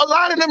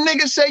lot of them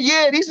niggas say,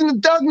 "Yeah, these are the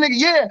Doug niggas,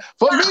 yeah,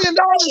 for $1 million."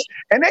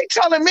 And they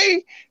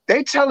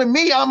telling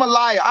me I'm a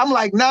liar. I'm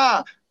like,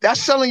 nah. That's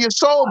selling your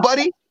soul,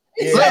 buddy.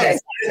 Yes.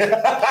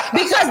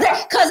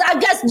 Because I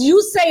guess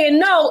you saying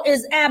no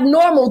is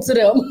abnormal to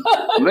them.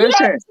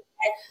 Listen,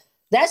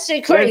 that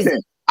shit crazy.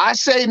 Listen, I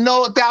say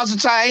no 1,000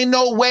 times. Ain't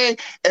no way.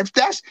 If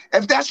that's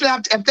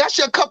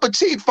your cup of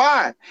tea,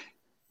 fine.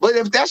 But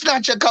if that's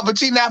not your cup of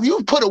tea, now if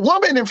you put a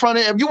woman in front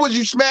of her, would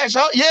you smash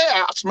her? Yeah,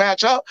 I'll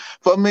smash her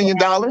for $1 million.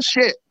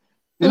 Shit.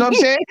 You know what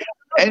I'm saying?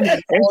 And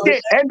depending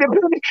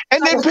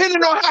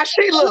on how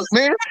she looks,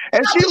 man.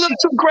 If she looks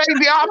too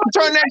crazy, I'm gonna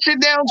turn that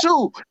shit down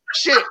too.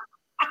 Shit.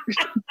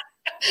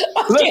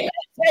 Okay,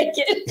 take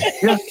it.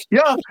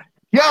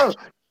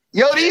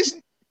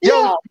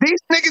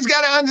 These niggas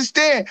gotta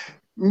understand.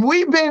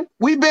 We've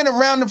been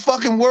around the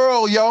fucking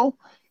world, yo.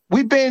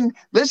 I done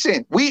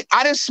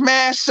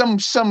smashed some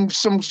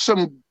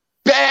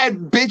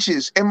bad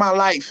bitches in my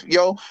life,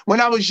 yo.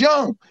 When I was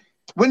young,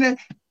 now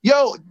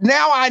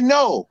I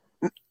know.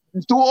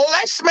 Through all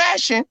that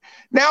smashing,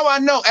 now I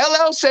know.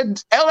 LL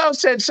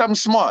said something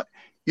smart.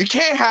 You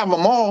can't have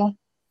them all.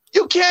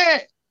 You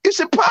can't. It's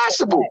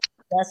impossible.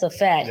 That's a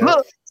fact.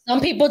 Look, some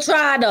people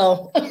try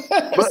though.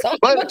 But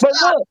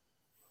look,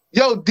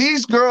 yo,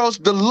 these girls,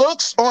 the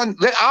looks on.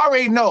 I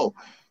already know.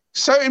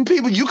 Certain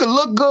people, you can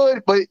look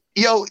good, but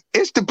yo,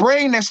 it's the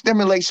brain that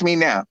stimulates me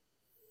now.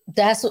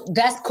 That's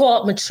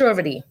called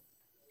maturity.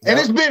 And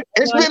it's been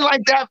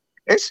like that.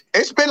 It's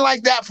been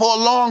like that for a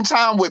long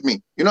time with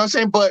me. You know what I'm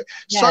saying? But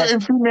certain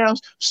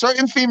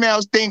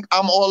females think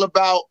I'm all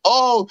about,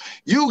 oh,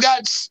 you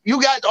got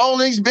all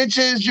these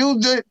bitches, you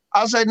did.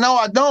 I say, no,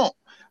 I don't.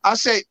 I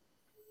say,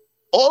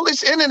 all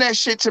this internet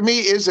shit to me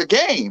is a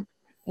game.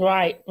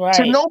 Right.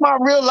 To know my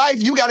real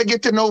life, you got to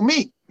get to know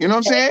me. You know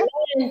what I'm saying?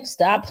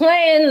 Stop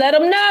playing. Let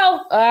them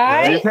know. All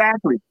right.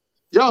 Exactly.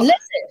 Yo,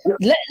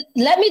 listen,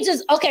 let me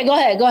just. Okay, go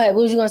ahead. What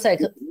was you gonna say?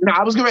 No,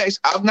 I was getting ready to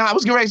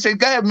say,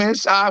 go ahead,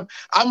 miss. I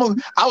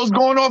was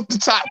going off the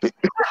topic.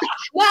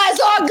 Well, it's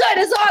all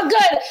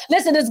good.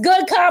 Listen, it's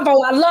good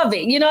convo. I love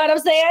it. You know what I'm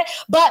saying?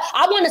 But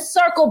I want to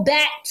circle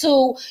back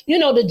to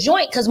the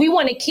joint, because we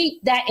want to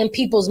keep that in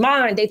people's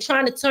mind. They're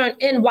trying to turn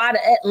NY to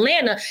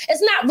Atlanta.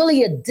 It's not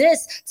really a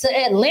diss to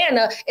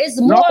Atlanta. It's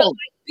more like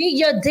be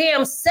your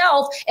damn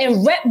self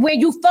and rep where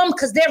you from,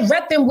 because they're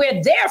repping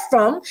where they're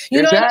from.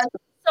 You know what I'm saying?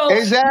 So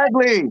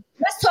exactly.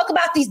 Let's talk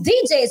about these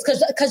DJs,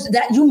 because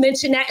that you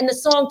mentioned that in the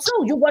song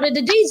too. You wanted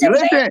the DJs.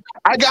 Listen,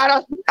 I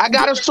got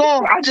a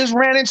song. I just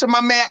ran into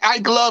my man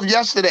Ike Love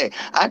yesterday.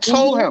 I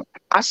told him,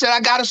 I said,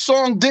 I got a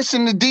song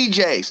dissing the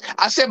DJs.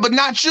 I said, but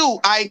not you,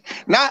 Ike.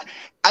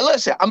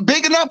 Listen, I'm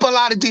bigging up a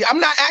lot of DJs. I'm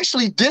not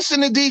actually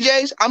dissing the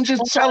DJs. I'm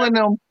just telling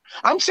them.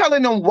 I'm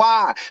telling them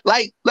why.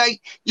 Like,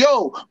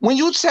 yo, when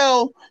you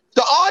tell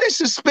the artist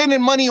is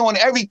spending money on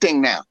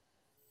everything now.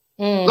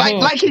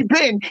 Like he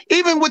been,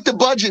 even with the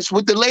budgets,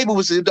 with the label,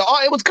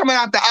 it was coming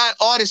out the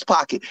artist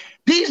pocket.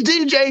 These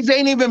DJs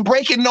ain't even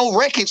breaking no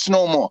records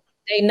no more.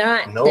 They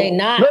not.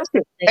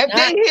 Listen,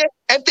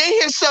 if they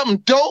hear something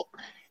dope,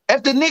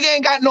 if the nigga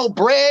ain't got no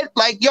bread,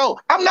 like, yo,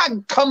 I'm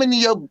not coming to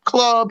your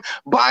club,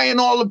 buying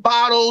all the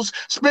bottles,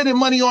 spending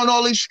money on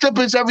all these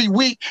strippers every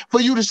week for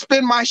you to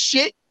spend my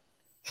shit.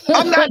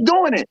 I'm not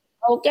doing it.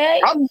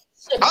 Okay.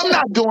 I'm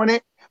not doing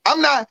it.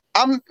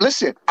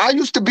 Listen, I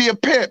used to be a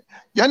pimp.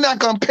 You're not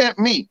gonna pimp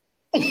me.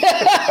 You know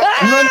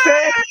what I'm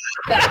saying?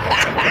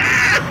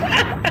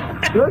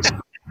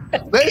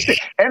 Listen,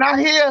 and I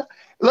hear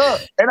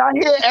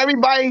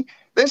everybody.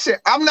 Listen,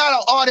 I'm not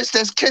an artist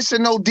that's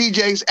kissing no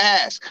DJ's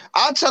ass.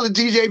 I'll tell a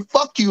DJ,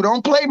 fuck you,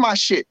 don't play my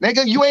shit.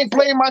 Nigga, you ain't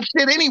playing my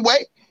shit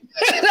anyway.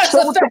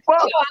 So what the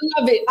fuck?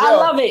 I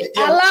love it.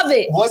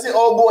 Was it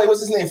old boy,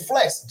 what's his name?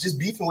 Flex, just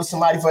beefing with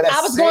somebody for that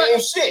same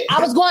shit. I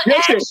was going to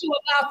ask you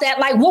about that.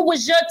 Like, what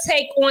was your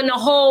take on the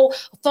whole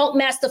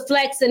Funkmaster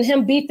Flex and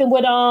him beefing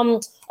with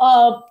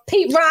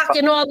Pete Rock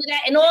and all of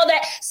that and all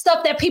that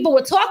stuff that people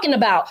were talking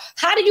about?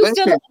 How do you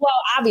feel?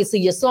 Well, obviously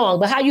your song,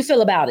 but how you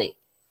feel about it?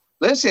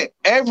 Listen,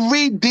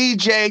 every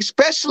DJ,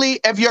 especially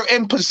if you're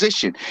in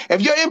position,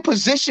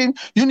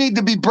 you need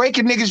to be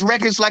breaking niggas'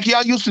 records like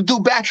y'all used to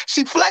do back.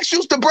 See, Flex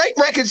used to break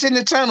records in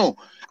the tunnel.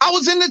 I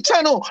was in the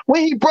tunnel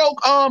when he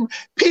broke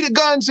Peter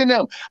Guns and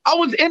them. I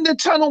was in the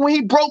tunnel when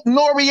he broke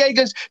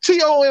Noriega's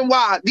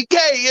T.O.N.Y, the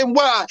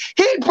K.N.Y.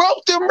 He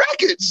broke them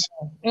records.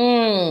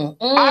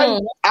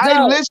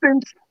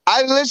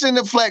 I listened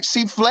to Flex.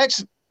 See,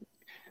 Flex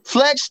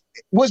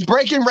was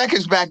breaking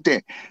records back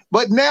then.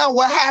 But now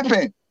what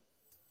happened?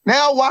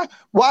 Now,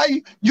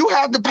 why you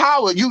have the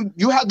power?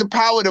 You have the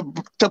power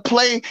to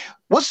play.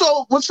 What's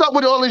up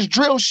with all this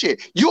drill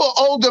shit? You an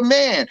older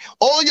man.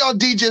 All y'all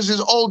DJs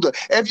is older.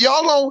 If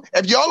y'all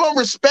don't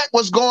respect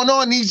what's going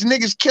on, these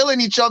niggas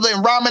killing each other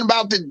and rhyming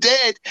about the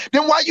dead,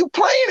 then why you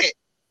playing it?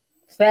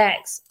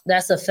 Facts.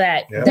 That's a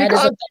fact.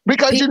 Yeah.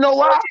 Because you know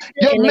why?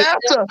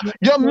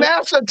 Your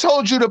master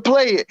told you to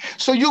play it.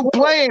 So you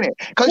playing it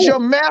because your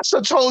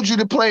master told you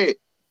to play it.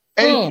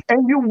 And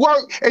you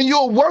work, and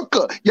you're a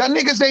worker. Y'all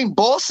niggas ain't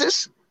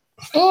bosses.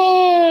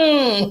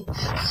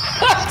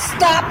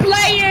 Stop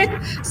playing.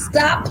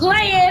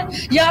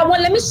 Y'all,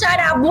 let me shout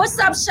out. What's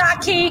up,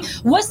 Shaki?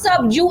 What's up,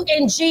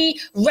 UNG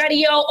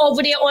Radio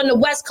over there on the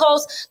West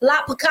Coast?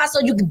 La Picasso,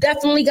 you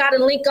definitely got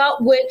to link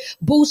up with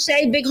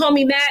Boucher, big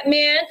homie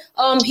Madman.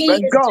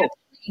 Let's go.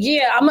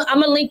 Yeah, I'm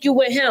gonna link you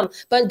with him.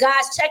 But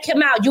guys, check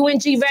him out.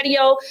 UNG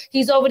Radio.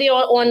 He's over there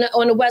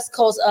on the West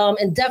Coast.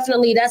 And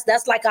definitely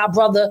that's like our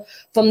brother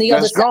from the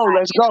other side.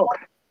 Let's go.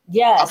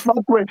 Yes.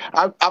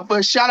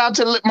 I shout out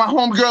to my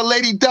homegirl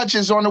Lady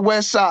Duchess on the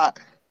West Side.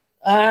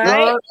 All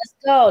right, let's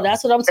go.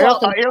 That's what I'm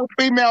talking about. Ill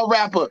female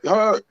rapper.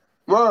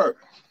 Word.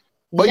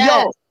 But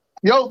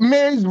yo,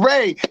 Ms.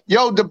 Ray,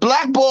 the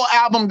Black Ball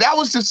album, that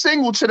was the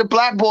single to the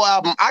Black Ball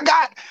album. I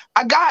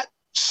got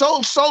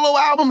solo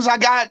albums. I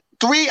got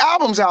 3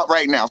 albums out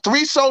right now.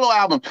 3 solo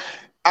albums.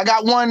 I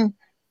got one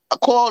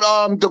called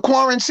The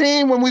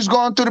Quarantine when we was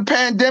going through the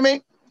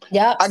pandemic.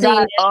 Yeah. I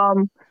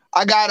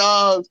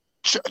got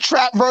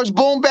Trap vs.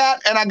 Boom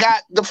Bap, and I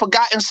got The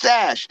Forgotten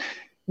Stash.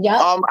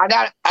 Yeah.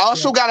 I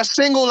also got a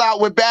single out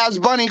with Baz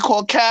Bunny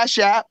called Cash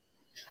App.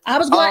 I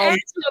was going to ask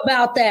you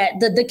about that,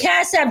 the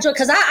Cash App joint,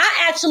 because I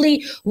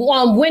actually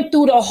went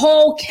through the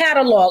whole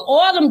catalog.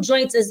 All them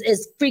joints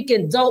is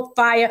freaking dope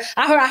fire.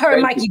 I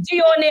heard Mikey D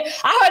on it.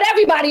 I heard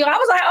everybody on. I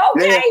was like,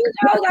 okay,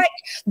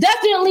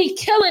 definitely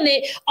killing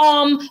it.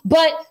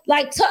 But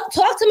like,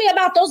 talk to me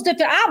about those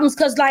different albums,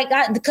 because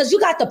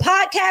you got the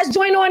podcast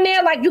joint on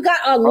there. Like, you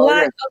got a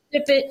lot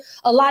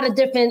of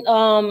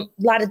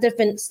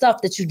different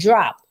stuff that you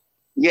drop.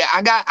 Yeah,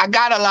 I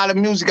got a lot of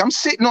music. I'm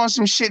sitting on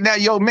some shit now.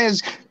 Yo, man,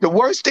 the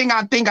worst thing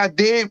I think I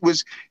did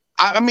was,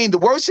 the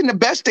worst and the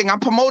best thing, I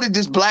promoted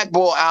this Black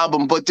Ball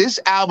album, but this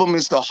album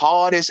is the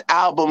hardest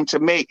album to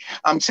make.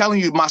 I'm telling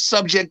you, my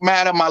subject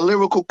matter, my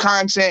lyrical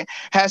content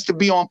has to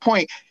be on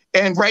point.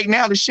 And right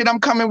now, the shit I'm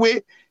coming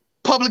with,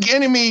 Public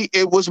Enemy,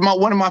 it was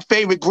one of my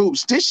favorite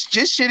groups. This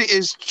shit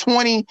is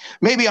 20,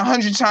 maybe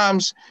 100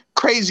 times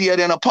crazier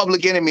than a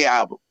Public Enemy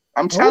album.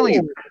 I'm telling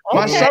you,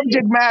 my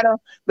subject matter,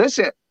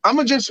 listen, I'm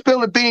going to just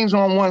spill the beans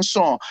on one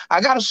song.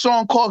 I got a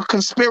song called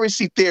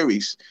Conspiracy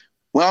Theories,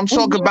 where I'm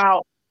talking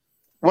about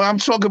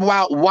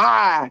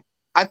why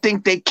I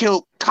think they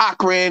killed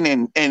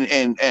Cochran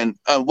and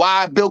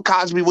why Bill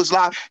Cosby was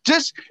live.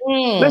 Just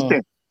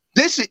listen,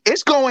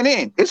 it's going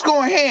in. It's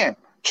going hand.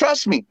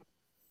 Trust me.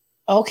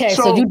 Okay,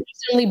 so you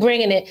definitely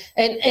bringing it.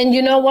 And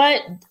you know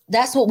what?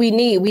 That's what we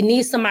need. We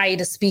need somebody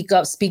to speak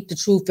up, speak the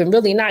truth, and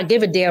really not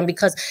give a damn,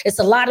 because it's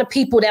a lot of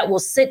people that will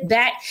sit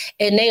back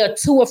and they are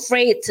too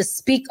afraid to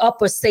speak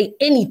up or say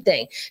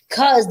anything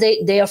because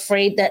they're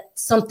afraid that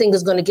something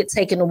is going to get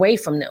taken away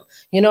from them.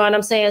 You know what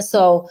I'm saying?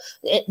 So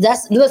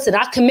listen,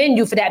 I commend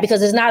you for that,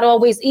 because it's not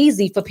always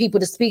easy for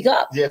people to speak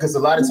up. Yeah, because a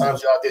lot of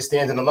times you're out there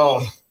standing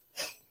alone.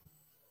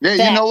 Yeah,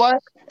 you know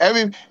what?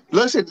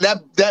 Listen,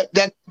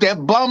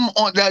 that bum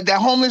on that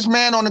homeless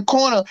man on the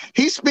corner,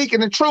 he's speaking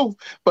the truth,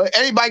 but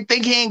everybody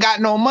think he ain't got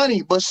no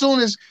money. But as soon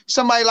as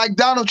somebody like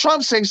Donald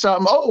Trump say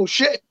something, oh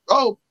shit,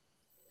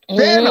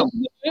 ban him.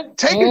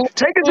 Take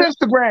his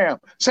Instagram.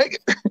 Take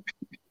it.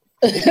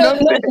 You know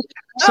what I'm saying?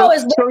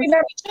 It's very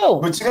true.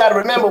 But you got to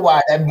remember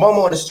why that bum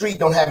on the street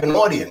don't have an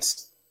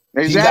audience.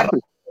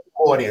 Exactly.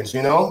 audience,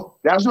 you know?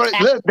 That's what.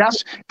 Look,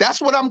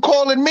 that's what I'm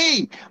calling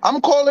me.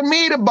 I'm calling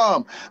me the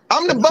bum.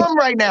 I'm the bum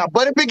right now.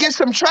 But if it gets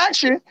some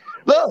traction,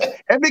 look, if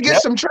it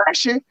gets some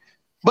traction,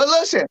 but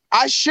listen,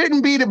 I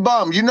shouldn't be the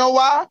bum. You know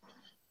why?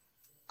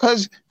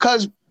 Cause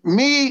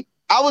me,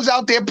 I was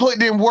out there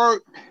putting in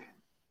work.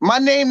 My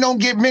name don't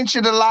get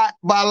mentioned a lot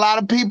by a lot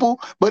of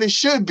people, but it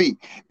should be.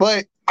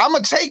 But I'm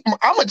gonna take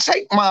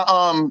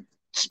my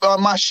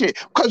my shit.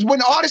 Cause when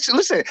artists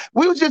listen,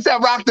 we was just at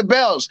Rock the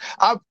Bells.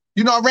 I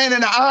ran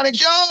into Onyx.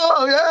 Yo,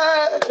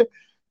 yeah,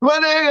 my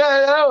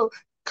nigga, yo.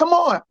 Come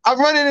on, I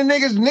run into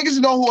niggas. Niggas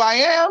know who I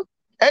am.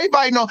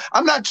 Everybody know.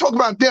 I'm not talking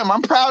about them.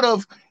 I'm proud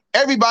of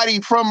everybody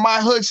from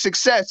my hood's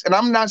success, and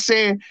I'm not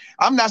saying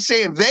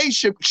they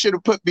should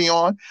have put me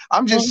on.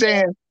 I'm just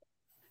saying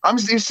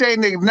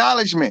the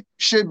acknowledgement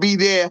should be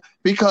there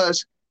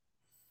because,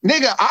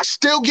 nigga, I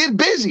still get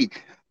busy.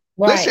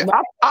 Right. Listen,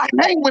 I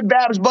hang with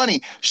Baddest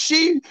Bunny.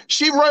 She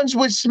runs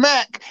with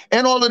Smack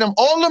and all of them.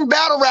 All them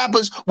battle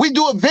rappers, we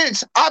do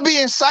events. I be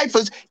in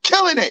cyphers,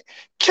 killing it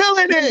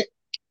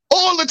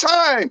all the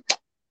time.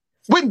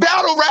 With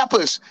battle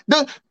rappers,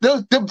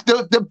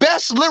 the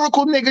best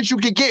lyrical niggas you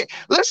could get.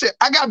 Listen,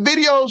 I got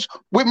videos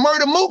with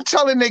Murder Mook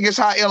telling niggas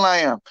how ill I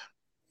am.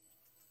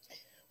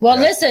 Well,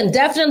 listen,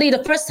 definitely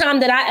the first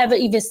time that I ever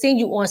even seen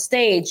you on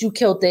stage, you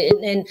killed it.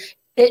 And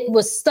it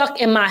was stuck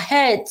in my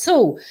head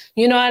too.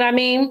 You know what I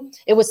mean?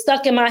 It was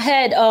stuck in my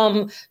head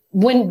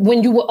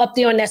when you were up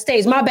there on that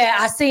stage. My bad.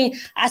 I seen.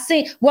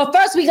 Well,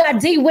 first we got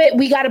D-Wit.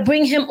 We got to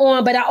bring him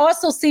on, but I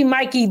also see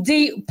Mikey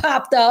D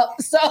popped up.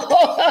 So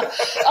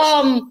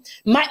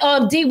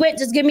my D-Wit,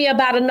 just give me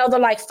about another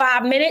like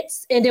 5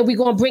 minutes, and then we're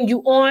gonna bring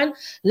you on.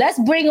 Let's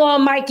bring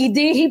on Mikey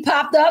D. He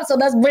popped up, so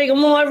let's bring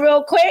him on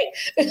real quick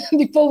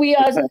before we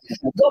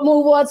go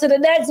move on to the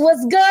next.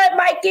 What's good,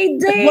 Mikey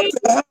D? What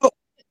the hell?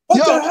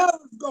 What the hell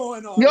is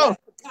going on? Yo,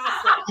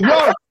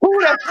 who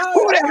the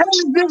hell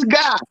is this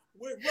guy?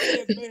 With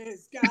Red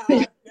Man's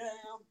goddamn.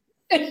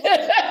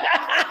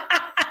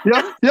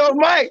 Yo,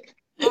 Mike.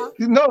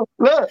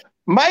 Look,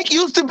 Mike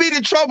used to be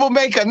the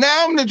troublemaker.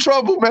 Now I'm the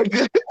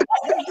troublemaker.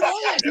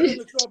 I am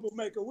the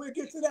troublemaker. We'll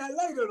get to that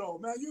later, though,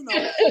 man. You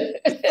know,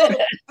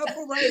 that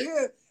right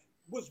here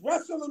was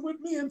wrestling with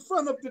me in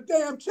front of the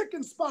damn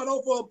chicken spot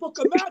over a book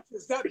of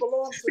matches that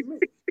belongs to me.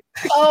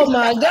 Oh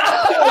my God!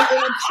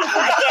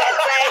 I can't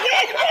take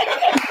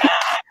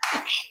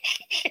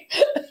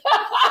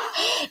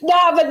it.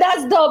 Nah, but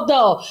that's dope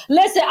though.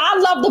 Listen, I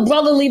love the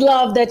brotherly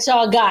love that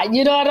y'all got.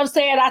 You know what I'm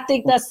saying? I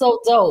think that's so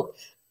dope.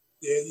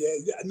 Yeah.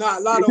 Nah,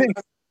 Lotto,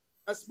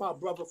 that's my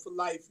brother for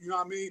life. You know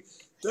what I mean?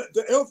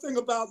 The ill thing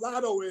about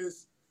Lotto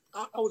is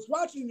I was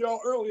watching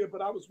y'all earlier,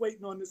 but I was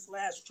waiting on this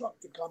last truck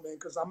to come in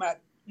because I'm at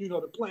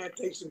the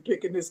plantation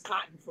picking this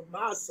cotton for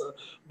Massa.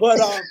 But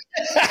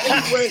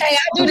anyway, hey, I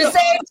do the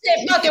same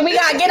shit. Fucking, we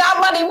gotta get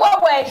our money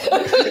one way.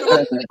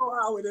 You know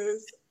how it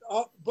is.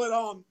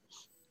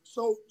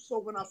 So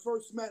when I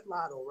first met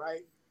Lotto,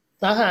 right?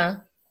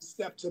 He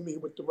stepped to me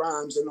with the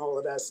rhymes and all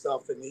of that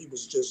stuff, and he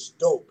was just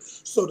dope.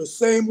 So the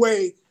same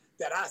way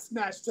that I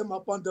snatched him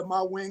up under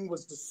my wing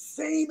was the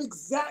same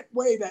exact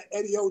way that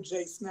Eddie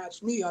OJ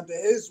snatched me under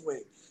his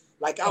wing.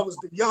 Like I was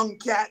the young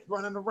cat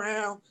running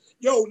around.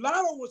 Yo,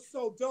 Lotto was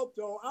so dope,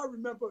 though. I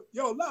remember,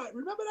 Lotto,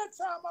 remember that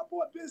time I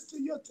brought Biz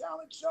to your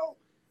talent show?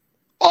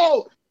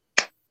 Oh,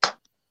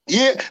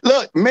 yeah.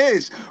 Look,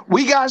 Miz,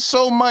 we got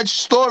so much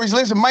stories.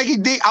 Listen, Mikey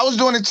D, I was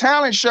doing a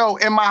talent show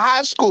in my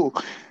high school.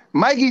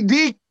 Mikey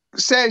D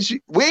says,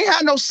 we ain't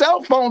had no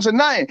cell phones or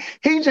nothing.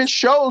 He just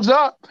shows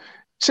up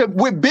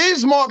with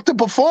Bismarck to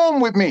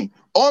perform with me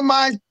on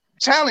my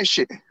talent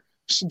shit.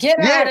 Get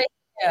out of here.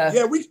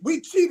 Yeah,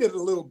 we cheated a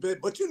little bit,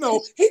 but he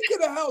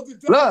could have held it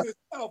down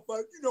himself.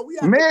 But we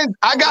had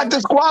I got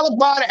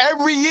disqualified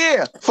every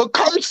year for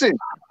cursing.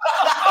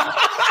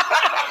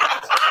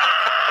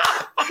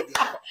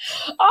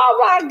 Oh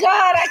my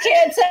God, I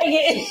can't take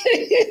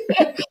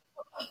it.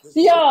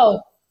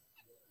 Yo.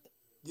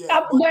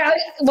 Yeah,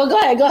 well, go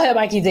ahead,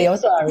 Mikey D. I'm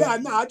sorry. Yeah,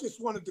 no, I just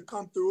wanted to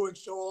come through and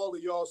show all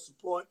of y'all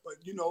support. But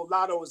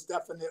Lotto is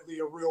definitely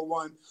a real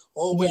one.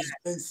 Always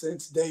been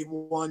since day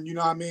one. You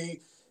know what I mean?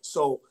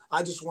 So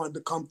I just wanted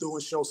to come through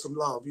and show some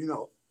love,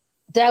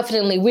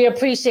 Definitely. We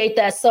appreciate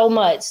that so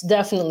much.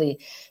 Definitely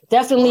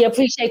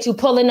appreciate you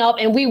pulling up.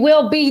 And we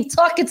will be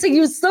talking to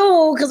you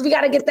soon because we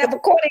got to get that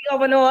recording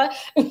going on.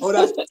 Oh,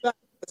 that's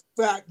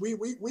fact. We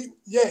we're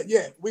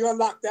gonna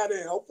lock that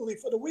in. Hopefully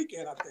for the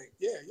weekend, I think.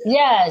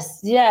 Yeah.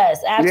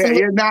 Yes, absolutely.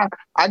 Yeah. Now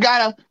I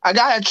got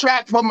a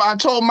track I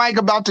told Mike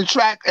about the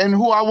track and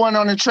who I went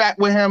on the track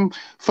with him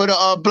for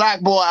the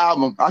Black Boy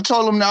album. I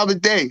told him the other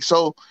day.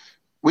 So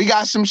we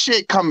got some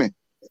shit coming.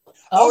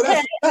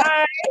 Okay, all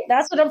right.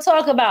 That's what I'm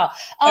talking about.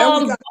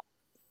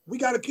 We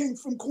got a King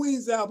from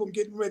Queens album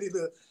getting ready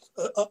to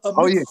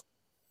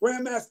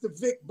Grandmaster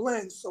Vic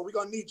blend. So we're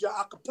gonna need your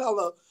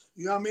acapella.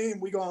 You know what I mean?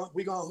 We're gonna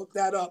hook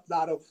that up,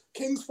 Lotto.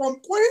 Kings from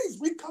Queens,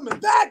 we coming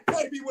back,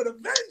 baby, with a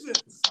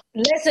vengeance.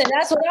 Listen,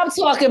 that's what I'm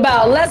talking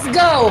about. Let's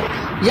go.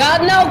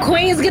 Y'all know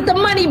Queens get the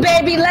money,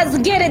 baby. Let's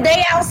get it.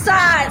 They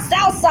outside,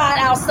 Southside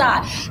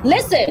outside.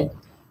 Listen.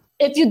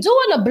 if you're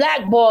doing a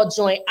blackball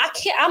joint,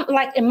 I'm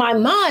like, in my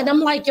mind,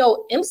 I'm like,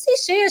 yo, MC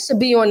Shan should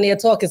be on there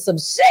talking some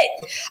shit.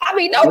 I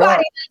mean,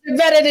 nobody is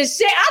better than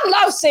Shan. I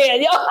love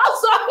Shan, yo. I'm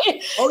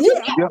sorry. Oh, you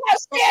have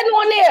Shan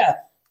on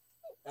there.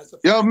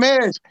 Yo,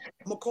 man. I'm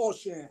gonna call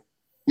Shan.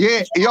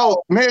 Yeah,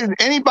 yo, man,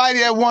 anybody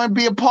that want to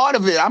be a part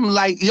of it, I'm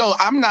like, yo,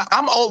 I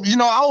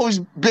always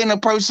been a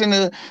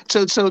person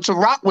to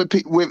rock with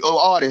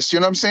artists, you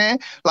know what I'm saying?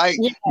 Like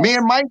me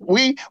and Mike,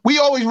 we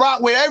always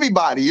rock with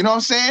everybody, you know what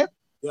I'm saying?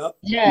 Yep.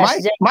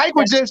 Yes, Mike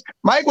was just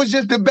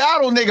the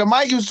battle nigga.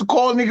 Mike used to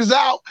call niggas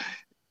out.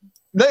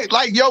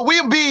 Like, yo,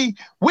 we'll be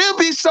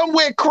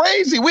somewhere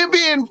crazy. We'll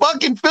be in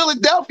fucking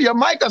Philadelphia.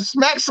 Mike will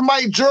smack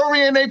somebody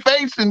jewelry in their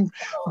face and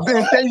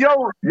say,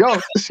 yo.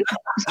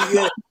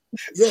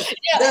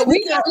 Yeah,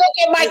 we can look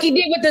at Mikey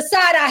D with the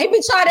side eye. He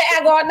been trying to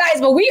act all nice,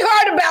 but we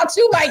heard about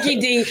you, Mikey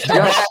D.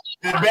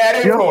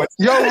 Bad influence.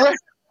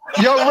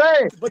 Yo,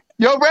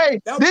 Ray,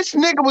 this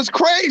nigga was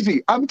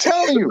crazy. I'm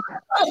telling you.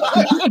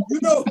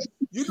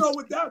 You know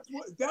what? That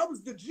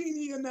was the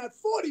genie in that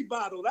 40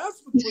 bottle.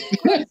 That's what was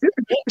crazy.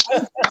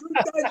 That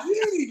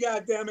genie,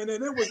 goddammit,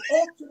 and it was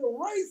off to the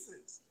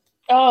races.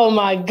 Oh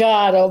my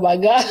God.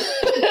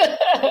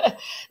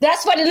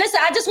 That's funny.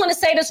 Listen, I just want to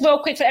say this real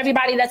quick for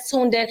everybody that's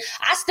tuned in.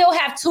 I still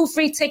have 2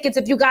 free tickets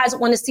if you guys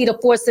want to see the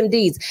Foursome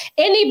D's.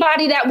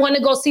 Anybody that want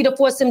to go see the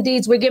Foursome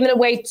D's, we're giving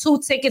away 2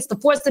 tickets, the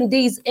Foursome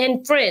D's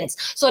and Friends.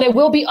 So there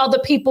will be other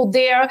people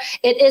there.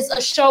 It is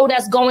a show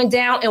that's going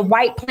down in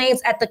White Plains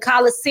at the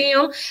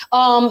Coliseum.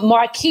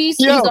 Marquise,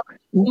 he's a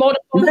promoter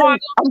from Harlem.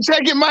 I'm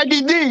taking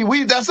Mikey D.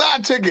 That's our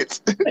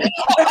tickets. Okay,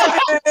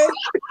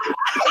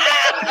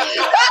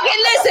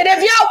 listen, if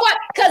y'all want,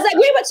 because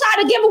we were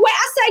trying to give away,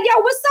 I said,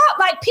 yo, what's up?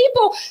 Like,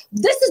 people,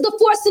 this is the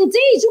Foursome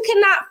D's. You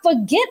cannot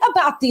forget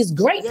about these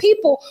great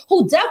people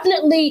who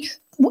definitely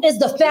is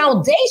the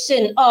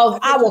foundation of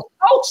our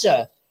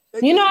culture.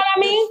 You know what I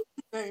mean?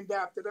 Named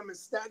after them in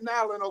Staten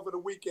Island over the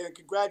weekend.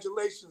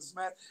 Congratulations,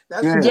 man.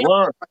 That's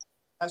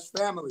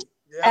family.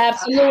 Yeah.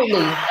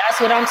 Absolutely. That's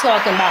what I'm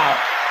talking about.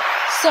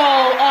 So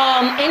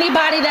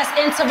anybody that's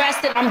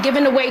interested, I'm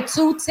giving away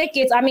 2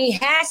 tickets. I mean,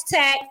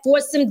 hashtag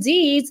Foursome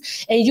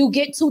D's, and you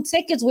get 2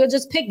 tickets. We'll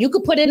just pick. You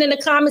could put it in the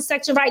comment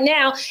section right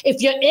now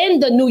if you're in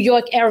the New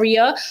York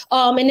area.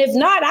 And if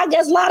not, I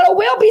guess Lotto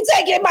will be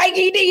taking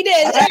Mikey D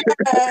then.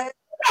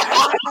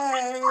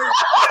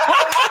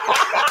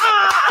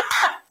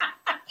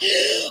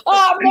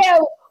 Oh, man.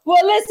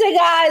 Well, listen,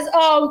 guys.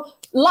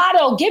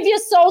 Lotto, give your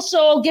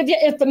social, give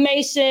your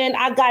information.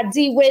 I got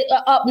D-Wit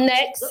up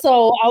next,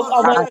 so I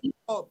want to...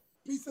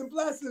 Peace and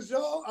blessings,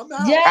 y'all. I'm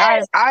out.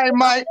 Yes. I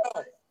might.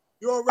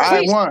 You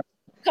already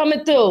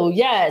coming through.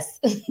 Yes.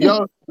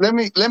 Yo, let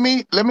me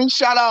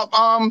shout out.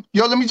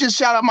 Let me just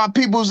shout out my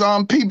people's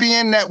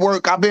PBN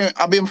network. I've been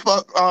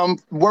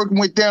working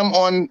with them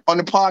on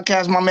the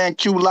podcast. My man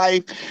Q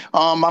Life,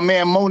 my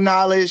man Mo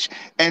Knowledge,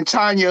 and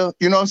Tanya.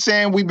 You know what I'm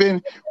saying? We've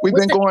been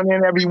going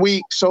in every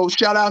week. So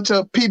shout out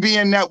to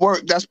PBN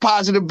network. That's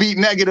Positive Beat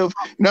Negative.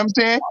 You know what I'm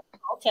saying?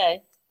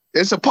 Okay.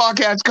 It's a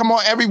podcast. Come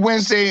on every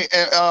Wednesday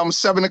at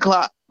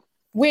 7:00.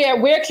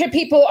 Where can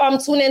people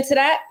tune into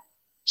that?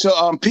 So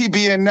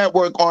PBN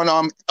network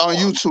on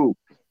YouTube.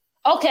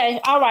 Okay,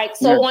 all right.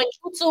 So on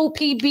YouTube,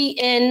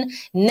 PBN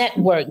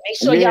network. Make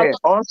sure y'all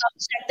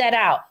check that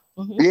out.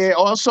 Mm-hmm. Yeah.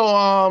 Also,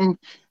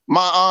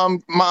 my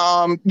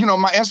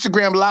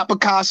Instagram La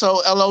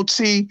Picasso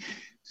LOT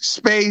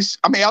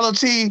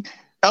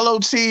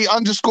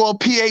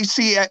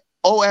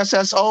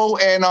 _PACOSSO,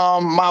 and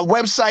my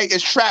website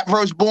is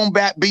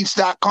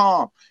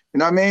trapverseBoomBapBeats.com. You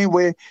know what I mean?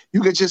 Where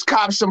you could just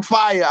cop some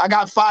fire. I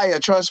got fire,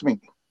 trust me.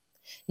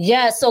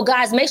 Yeah, so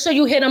guys, make sure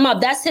you hit him up.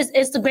 That's his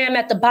Instagram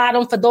at the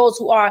bottom for those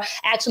who are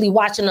actually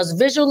watching us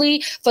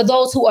visually. For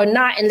those who are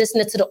not and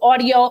listening to the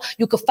audio,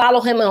 you can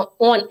follow him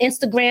on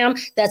Instagram.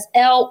 That's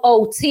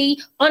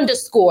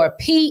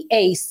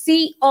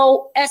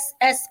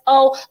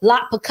LOT_PACOSSO, La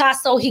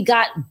Picasso. He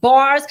got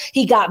bars,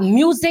 he got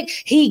music,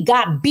 he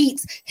got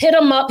beats. Hit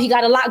him up. He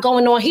got a lot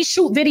going on. He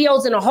shoot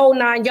videos in a whole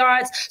 9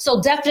 yards. So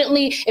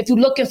definitely, if you're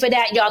looking for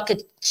that, y'all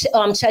could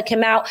check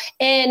him out.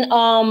 And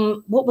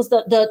what was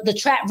the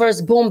Trap verse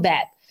Boom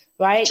Bap,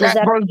 right?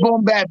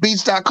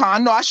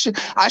 TrapVerseBoomBapBeats.com. No, I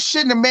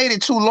shouldn't have made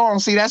it too long.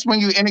 See, that's when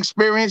you're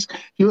inexperienced.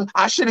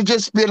 I should have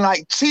just been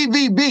like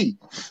TVB,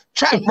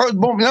 Trap verse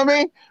Boom. You know what I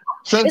mean?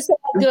 So it's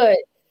all good.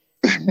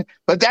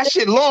 But that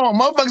shit long.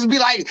 Motherfuckers be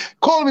like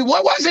calling me.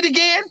 What was it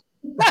again?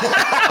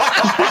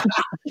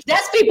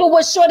 That's people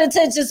with short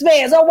attention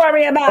spans. Don't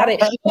worry about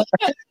it.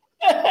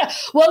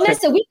 Well,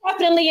 listen, we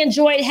definitely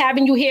enjoyed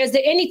having you here. Is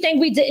there anything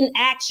we didn't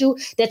ask you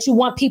that you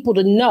want people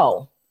to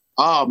know?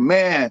 Oh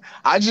man,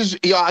 I just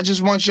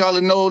want y'all to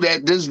know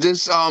that this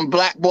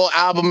Blackball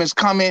album is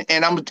coming,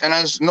 and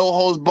there's no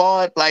holds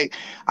barred. Like,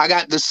 I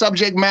got the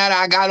subject matter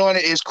I got on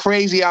it is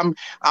crazy. I'm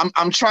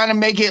trying to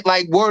make it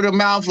like word of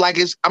mouth. Like,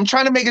 I'm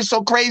trying to make it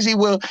so crazy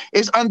where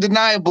it's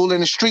undeniable in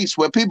the streets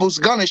where people's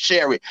gonna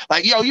share it.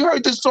 Like, yo, you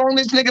heard this song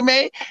this nigga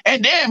made,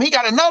 and damn, he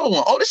got another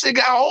one. Oh, this nigga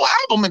got a whole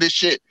album of this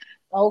shit.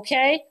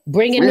 Okay,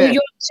 bringing New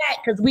York back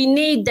because we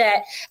need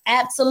that.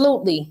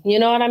 Absolutely, you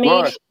know what I mean?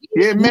 Right.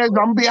 Yeah, Miz, I'm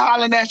gonna be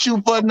hollering at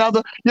you for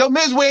another. Yo,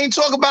 Miz, we ain't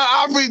talking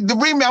about the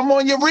remix. I'm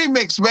on your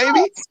remix, baby.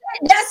 Oh,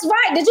 that's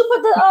right. Did you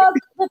put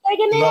the thing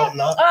in there?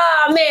 No.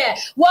 Oh man.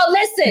 Well,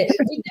 listen,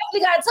 we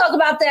definitely got to talk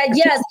about that.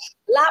 Yes,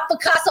 La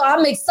Picasso.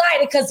 I'm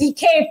excited because he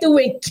came through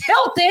and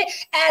killed it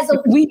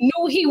we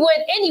knew he would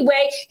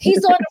anyway.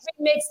 He's on the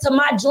remix to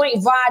my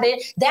joint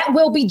Riding. That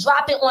will be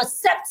dropping on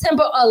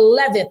September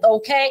 11th.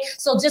 Okay,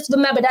 so just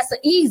remember that's an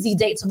easy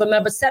date to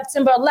remember.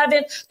 September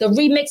 11th, the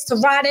remix to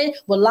Riding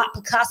with La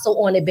Picasso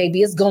on it,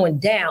 baby. It's going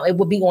down. It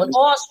will be on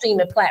all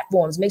streaming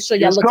platforms. Make sure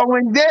y'all look. It's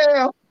going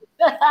down.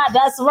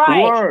 That's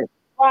right. Word.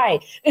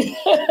 Right.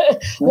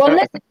 Well,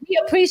 listen, we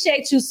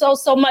appreciate you so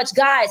much,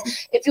 guys.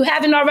 If you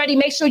haven't already,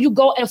 make sure you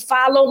go and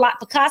follow La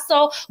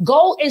Picasso.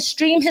 Go and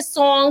stream his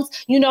songs.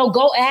 You know,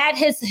 go add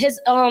his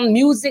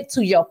music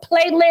to your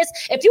playlist.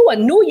 If you're a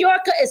New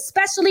Yorker,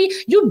 especially,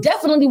 you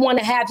definitely want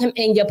to have him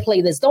in your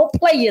playlist. Don't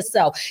play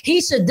yourself.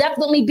 He should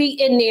definitely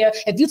be in there.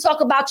 If you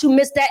talk about you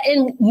miss that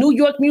in New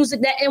York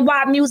music, that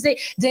NY music,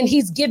 then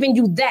he's giving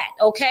you that.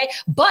 Okay.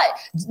 But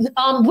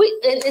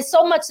it's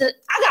so much that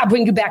I gotta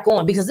bring you back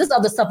on because this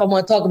other stuff I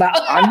want to talk about.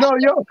 I know,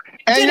 yo.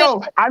 And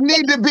yo, I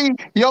need to be,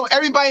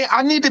 everybody,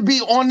 I need to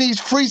be on these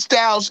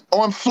freestyles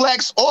on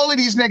Flex, all of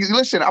these niggas.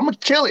 Listen, I'm gonna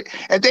kill it.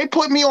 If they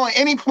put me on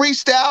any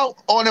freestyle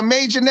on a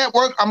major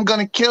network, I'm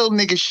gonna kill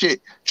nigga shit.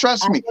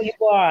 Trust me. I know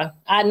you are.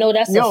 I know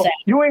that's a fact.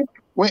 You ain't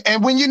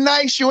when you're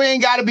nice, you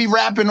ain't gotta be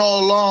rapping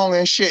all along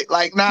and shit.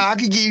 Like, nah, I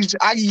could give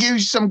you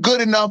some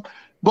good enough.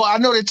 But I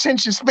know the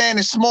attention span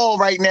is small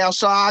right now,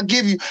 so I'll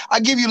give you a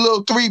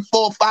little 3,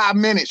 4, 5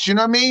 minutes. You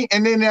know what I mean?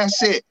 And then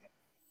that's it.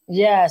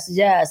 Yes.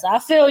 I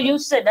feel you.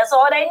 Shit, that's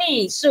all they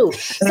need. Shoot.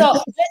 So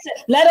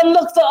listen, let them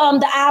look for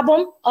the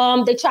album.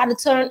 They try to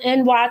turn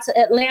NY to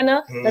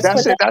Atlanta.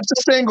 That's it. That's the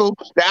single.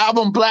 The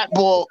album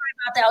Blackball.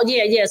 Sorry about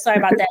that. Yeah. Sorry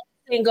about that.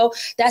 Single.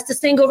 That's the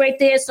single right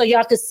there, so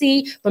y'all can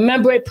see.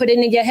 Remember it, put it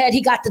in your head.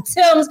 He got the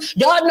Timbs.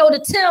 Y'all know the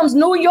Timbs.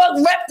 New York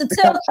rep the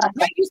Timbs.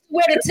 I used to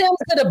wear the Timbs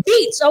to the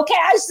beach. Okay,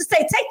 I used to say,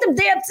 take them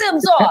damn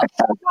Timbs off.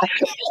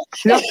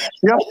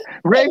 yo,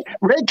 Ray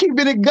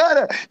keeping it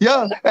gutter.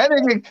 Yo, that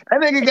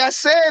nigga got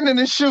sand in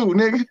his shoe,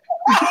 nigga.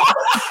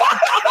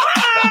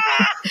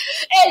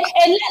 and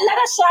let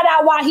us shout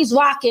out why he's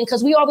rocking,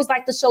 because we always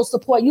like to show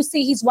support. You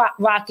see, he's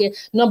rocking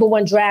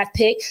 #1 draft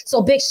pick.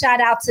 So big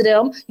shout out to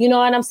them. You know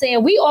what I'm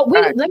saying?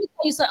 Let me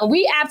tell you something.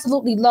 We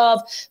absolutely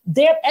love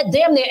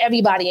damn near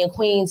everybody in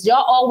Queens.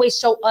 Y'all always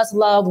show us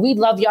love. We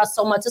love y'all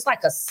so much. It's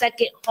like a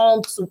second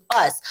home to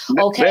us.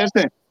 Okay.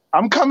 Listen.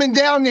 I'm coming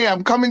down there.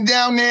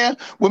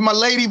 With my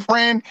lady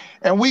friend,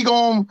 and we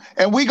gonna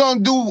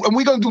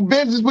do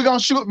business. We gonna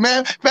shoot,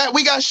 man.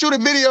 We gotta shoot a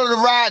video of the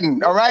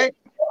Riding. All right.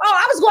 Oh,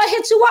 I was going to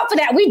hit you up for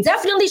that. We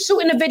definitely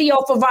shooting a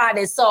video for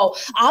Riding, so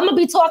I'm gonna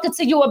be talking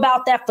to you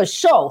about that for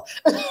sure.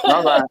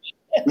 All right,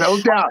 no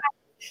doubt.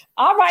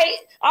 All right,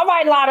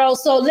 Lotto.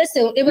 So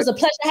listen, it was a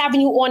pleasure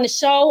having you on the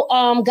show.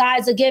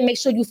 Guys, again, make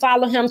sure you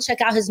follow him.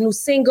 Check out his new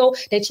single.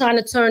 They're trying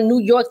to turn New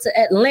York to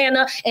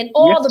Atlanta and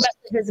all the rest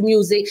of his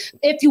music.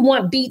 If you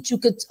want beats, you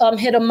could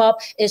hit him up.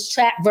 It's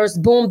Trap vs.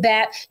 Boom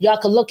Bap. Y'all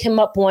can look him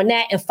up on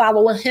that and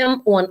follow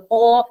him on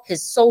all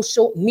his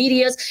social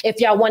medias.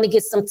 If y'all want to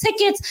get some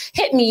tickets,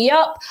 hit me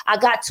up. I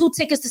got 2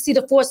 tickets to see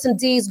the Force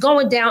MDs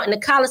going down in the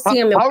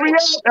Coliseum. Hurry up,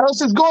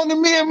 else it's going to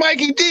me and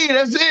Mikey D.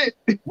 That's it.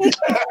 You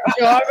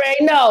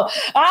already know.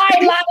 All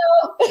right,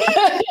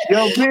 Lotto.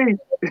 Yo, please.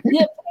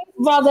 Yeah,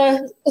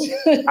 brother.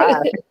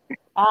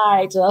 All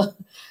right, Joe.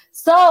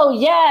 So,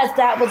 yes,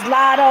 that was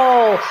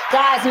Lotto.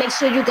 Guys, make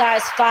sure you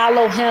guys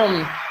follow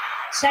him.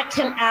 Check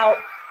him out.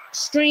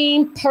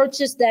 Stream,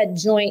 purchase that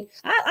joint.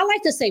 I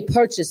like to say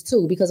purchase,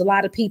 too, because a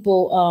lot of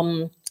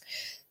people...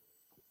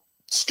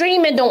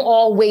 streaming don't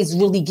always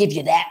really give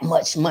you that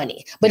much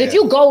money. But if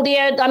you go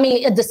there, I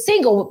mean, the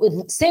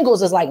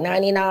singles is like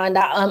 99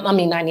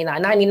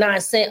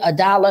 cents,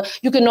 $1.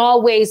 You can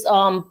always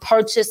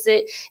purchase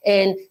it.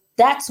 And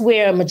that's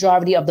where a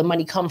majority of the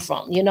money come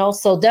from, you know?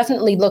 So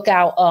definitely look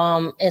out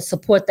and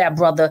support that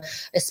brother,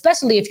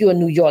 especially if you're a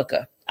New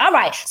Yorker. All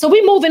right, so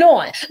we're moving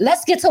on.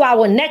 Let's get to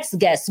our next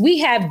guest. We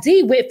have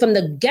D-Wit from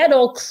the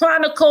Ghetto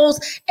Chronicles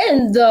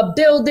in the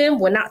building.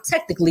 Well, not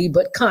technically,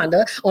 but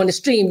kinda on the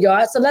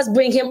StreamYard. So let's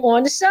bring him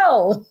on the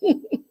show.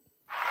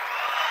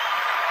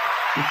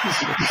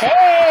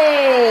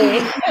 Hey.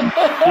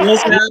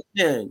 What's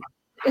happening?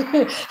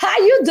 How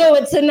you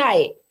doing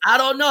tonight? I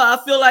don't know. I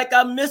feel like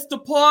I missed the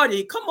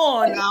party. Come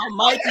on now,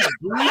 Mikey.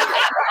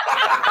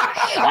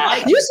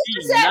 You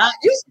should have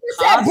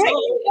said bring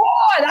you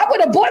on. I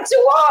would have brought you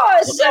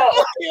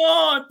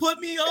on. Put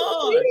me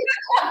on.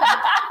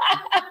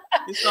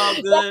 It's all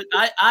good.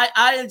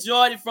 I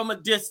enjoyed it from a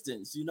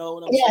distance. You know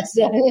what I'm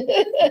saying?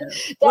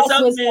 Yes. What's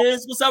up,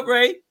 Miz? What's up,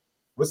 Ray?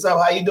 What's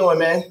up? How you doing,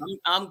 man?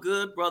 I'm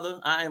good, brother.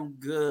 I am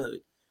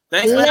good.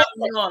 Thanks for having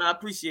me on. I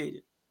appreciate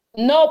it.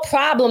 No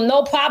problem.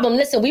 No problem.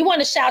 Listen, we want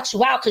to shout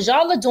you out because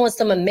y'all are doing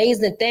some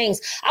amazing things.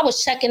 I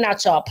was checking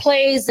out y'all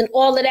plays and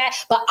all of that,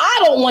 but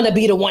I don't want to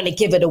be the one to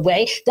give it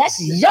away.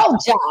 That's your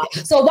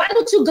job. So why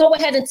don't you go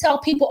ahead and tell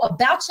people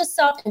about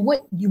yourself and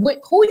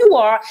who you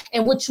are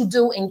and what you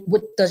do and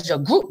what does your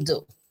group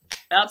do?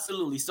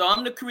 Absolutely. So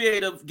I'm the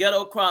creator of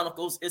Ghetto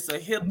Chronicles. It's a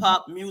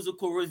hip-hop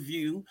musical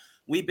review.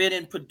 We've been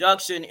in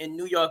production in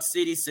New York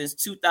City since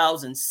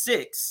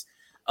 2006.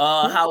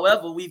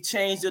 However, we've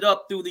changed it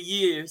up through the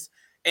years.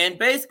 And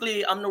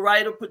basically, I'm the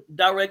writer,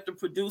 director,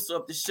 producer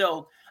of the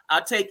show.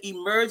 I take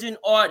emerging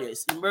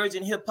artists,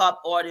 emerging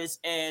hip-hop artists,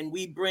 and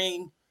we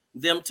bring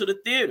them to the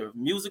theater,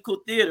 musical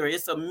theater.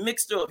 It's a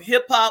mixture of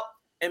hip-hop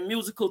and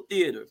musical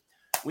theater.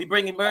 We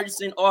bring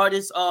emerging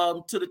artists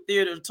to the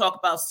theater to talk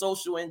about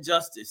social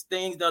injustice,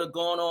 things that are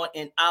going on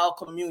in our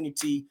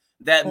community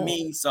that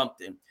mean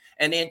something.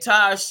 And the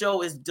entire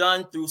show is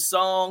done through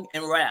song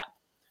and rap.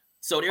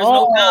 So there's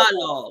no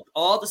dialogue.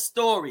 All the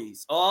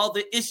stories, all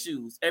the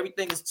issues,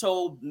 everything is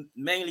told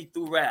mainly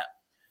through rap.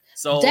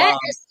 So that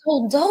is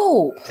so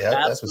dope.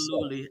 Yeah,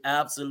 absolutely.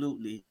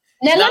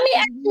 Now let me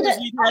ask you this.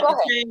 We had to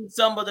change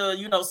some of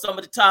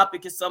the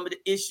topic and some of the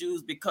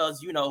issues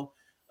because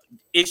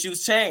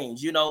issues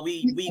change.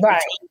 We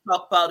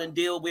talk about and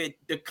deal with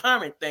the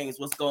current things,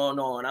 what's going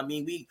on. I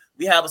mean,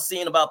 we have a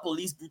scene about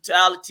police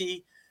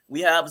brutality.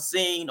 We have a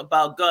scene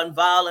about gun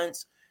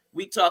violence.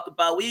 We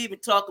even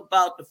talk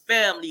about the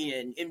family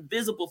and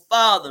invisible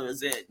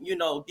fathers and,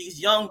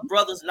 these young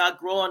brothers not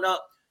growing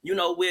up,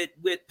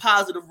 with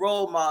positive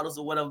role models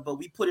or whatever, but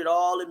we put it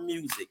all in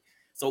music.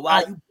 So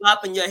while you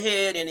bopping your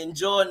head and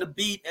enjoying the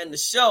beat and the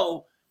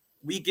show,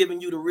 we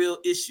giving you the real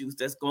issues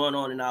that's going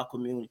on in our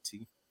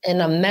community. And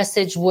a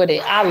message with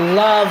it. I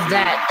love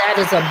that. That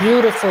is a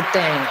beautiful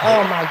thing.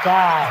 Oh my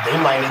God. They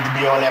might need to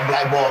be on that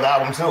Blackballed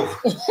album too.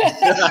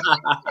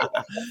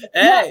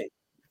 Hey,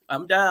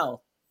 I'm down.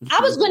 I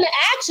was going to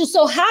ask you,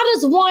 so how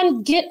does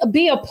one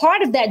be a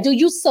part of that? Do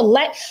you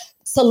select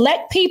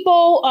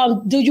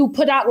people? Do you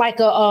put out like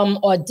a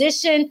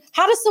audition?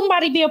 How does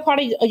somebody be a part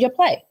of your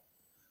play?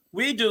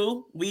 We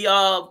do. We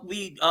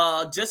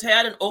just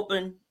had an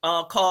open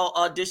call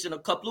audition a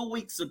couple of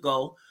weeks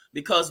ago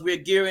because we're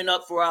gearing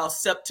up for our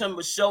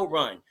September show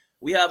run.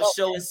 We have a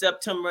show in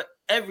September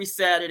every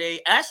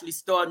Saturday, actually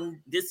starting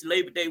this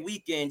Labor Day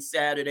weekend.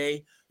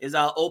 Saturday is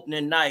our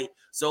opening night.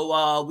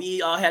 So we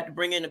had to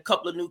bring in a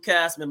couple of new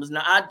cast members.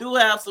 Now, I do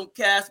have some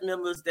cast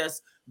members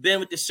that's been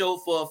with the show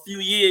for a few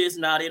years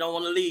now. They don't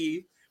want to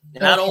leave,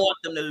 and I don't want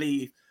them to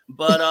leave.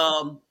 But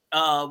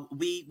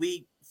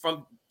we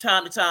from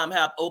time to time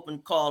have open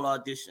call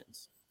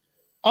auditions.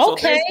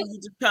 Okay. So you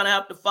just kind of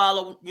have to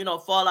follow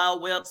our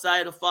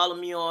website or follow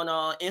me on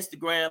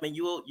Instagram, and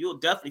you'll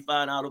definitely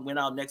find out when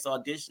our next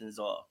auditions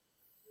are.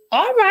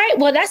 All right.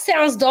 Well, that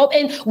sounds dope.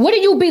 And what do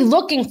you be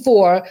looking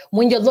for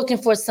when you're looking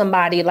for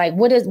somebody? Like,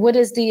 what is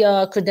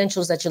the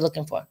credentials that you're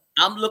looking for?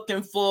 I'm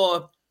looking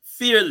for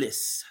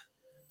fearless,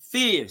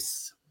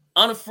 fierce,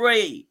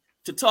 unafraid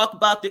to talk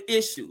about the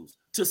issues,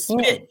 to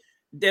spit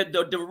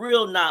the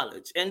real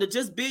knowledge, and to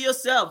just be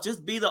yourself.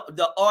 Just be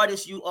the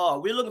artist you are.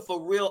 We're looking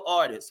for real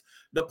artists.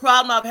 The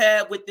problem I've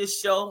had with this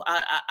show,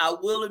 I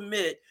will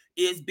admit,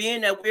 is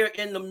being that we're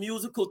in the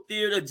musical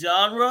theater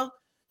genre.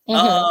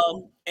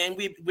 And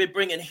we're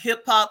bringing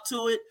hip hop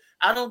to it.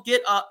 I don't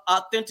get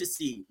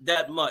authenticity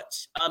that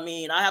much. I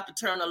mean, I have to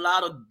turn a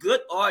lot of good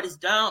artists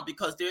down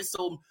because they're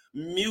so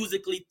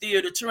musically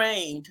theater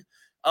trained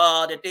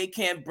that they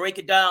can't break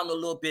it down a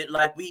little bit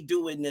like we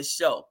do in this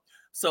show.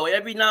 So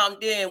every now and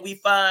then we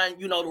find,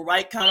 the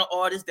right kind of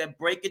artists that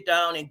break it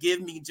down and give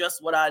me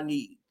just what I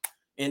need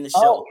in the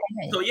show.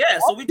 So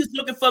so we're just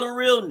looking for the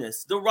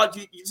realness.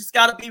 You just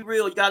got to be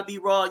real. You got to be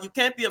raw. You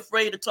can't be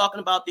afraid of talking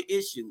about the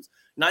issues.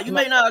 Now, you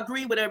may not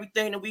agree with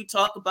everything that we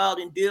talk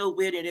about and deal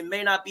with, and it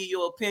may not be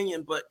your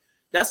opinion, but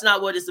that's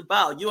not what it's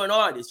about. You're an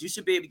artist. You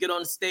should be able to get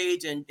on the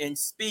stage and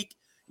speak,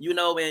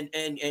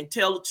 and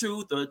tell the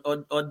truth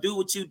or do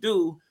what you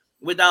do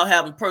without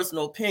having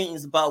personal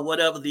opinions about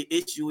whatever the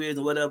issue is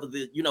and whatever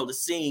the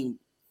scene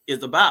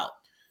is about.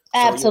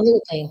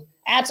 Absolutely.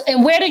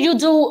 And where do you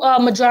do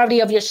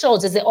majority of your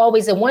shows? Is it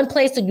always in one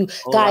place? Do you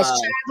guys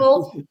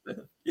travel?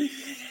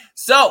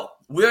 So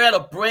we're at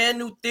a brand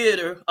new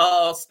theater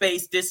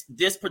space.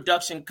 This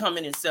production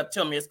coming in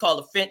September. It's called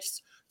the Finch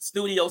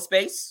Studio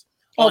Space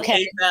on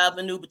 8th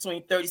Avenue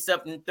between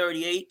 37th and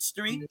 38th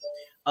Street.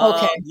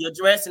 The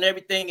address and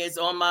everything is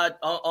on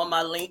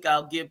my link.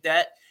 I'll give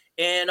that.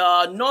 And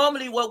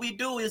normally what we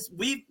do is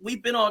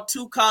we've been on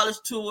 2 college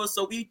tours,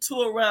 so we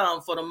tour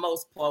around for the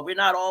most part. We're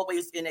not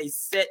always in a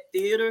set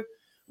theater.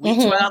 We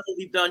travel.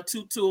 We've done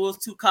 2 tours,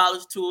 2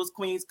 college tours,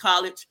 Queens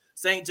College,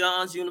 St.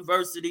 John's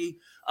University.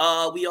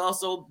 We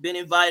also been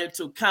invited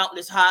to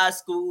countless high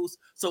schools.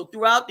 So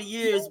throughout the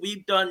years,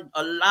 we've done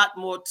a lot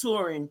more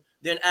touring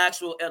than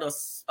actual at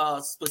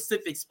a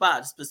specific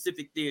spot, a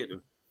specific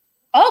theater.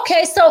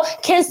 Okay, so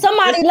can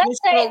somebody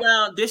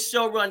this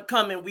show run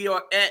coming? We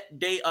are at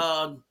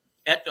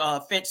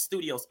Finch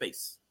Studio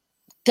Space.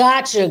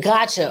 Gotcha.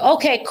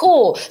 Okay,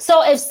 cool.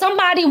 So if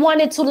somebody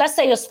wanted to, let's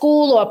say a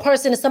school or a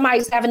person, if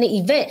somebody's having an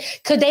event,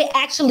 could they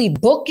actually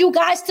book you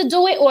guys to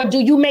do it? Or do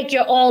you make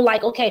your own,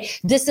 like, okay,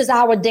 this is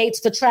our dates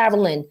for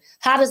traveling?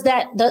 How does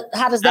that work?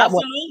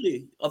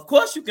 Absolutely. Of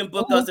course you can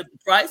book us if the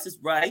price is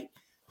right.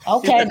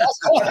 Okay.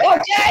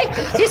 Okay.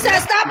 He said,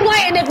 stop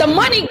playing. If the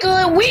money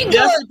good, we good.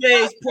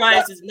 Yesterday's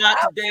price is not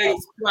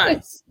today's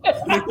price.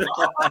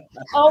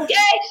 Okay.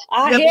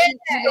 I hear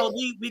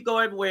that. We go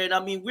everywhere. And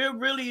I mean, we're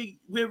really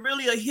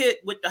a hit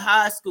with the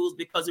high schools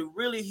because it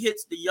really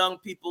hits the young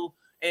people,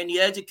 and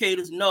the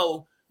educators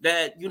know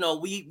that,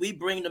 we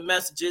bring the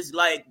messages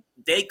like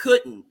they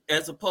couldn't,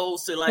 as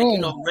opposed to like,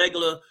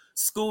 regular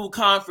school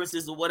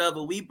conferences or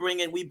whatever. We bring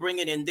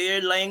it in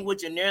their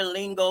language and their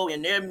lingo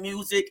and their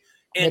music.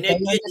 And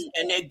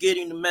they're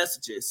getting the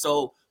messages.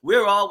 So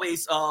we're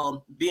always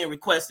being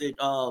requested,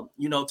 to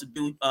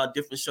do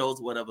different shows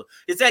or whatever.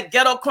 It's at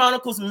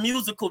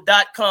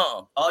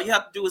ghettochroniclesmusical.com. All you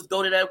have to do is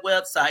go to that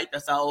website.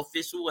 That's our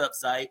official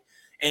website,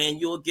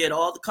 and you'll get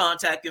all the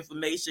contact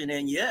information.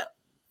 And yeah,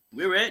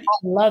 we're ready.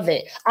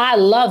 I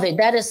love it.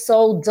 That is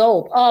so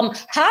dope. How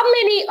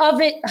many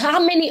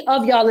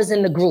of y'all is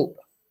in the group?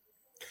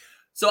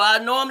 So I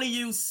normally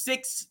use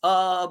 6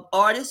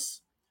 artists.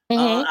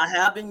 I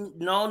have been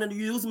known to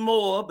use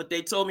more, but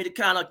they told me to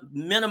kind of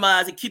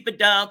minimize and keep it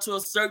down to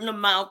a certain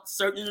amount,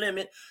 certain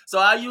limit. So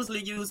I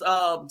usually use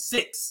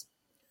 6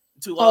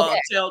 to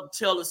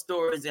tell the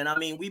stories. And I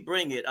mean, we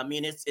bring it. I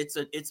mean, it's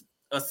a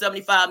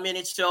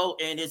 75-minute show,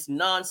 and it's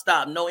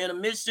nonstop, no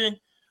intermission,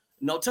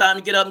 no time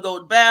to get up and go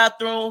to the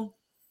bathroom.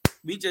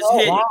 We just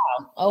hit it.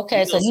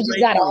 Okay, so you just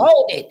gotta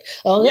hold it.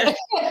 Okay. Yeah.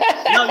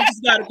 No, you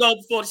just gotta go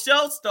before the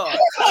show starts.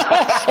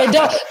 And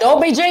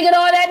don't be drinking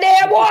all that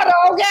damn water,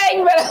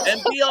 okay?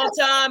 And be on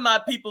time, my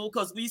people,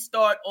 because we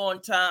start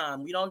on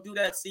time. We don't do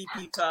that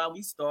CP time.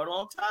 We start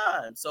on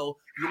time. So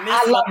you miss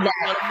something, you're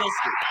gonna miss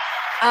it.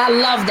 I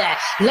love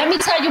that. Let me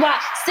tell you why.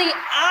 See,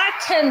 I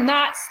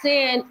cannot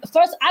stand.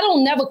 First, I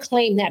don't never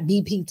claim that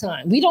BP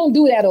time. We don't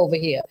do that over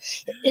here.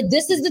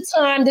 This is the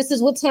time. This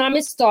is what time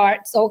it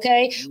starts.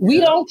 Okay. Yeah. We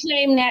don't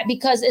claim that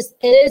because it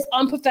is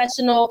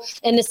unprofessional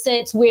in the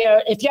sense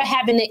where if you're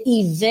having an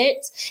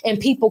event and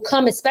people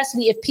come,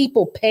 especially if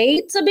people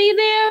paid to be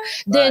there,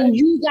 then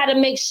you got to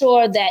make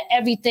sure that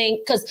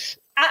everything. Because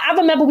I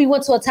remember we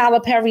went to a Tyler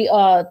Perry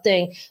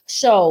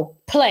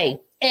play,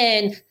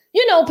 and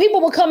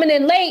people were coming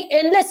in late,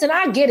 and listen,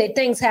 I get it.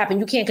 Things happen.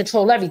 You can't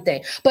control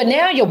everything. But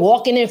now you're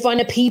walking in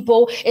front of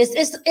people.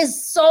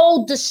 It's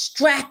so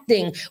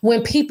distracting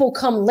when people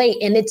come late,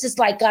 and it's just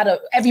like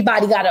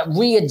everybody gotta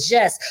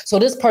readjust so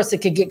this person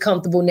can get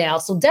comfortable now.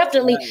 So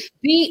definitely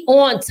be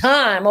on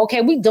time.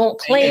 Okay. We don't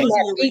claim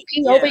that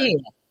BP over here.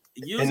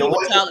 Usually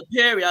with Tyler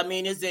Perry, I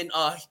mean, it's in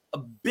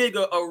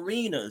bigger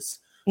arenas.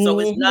 So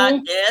it's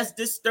not as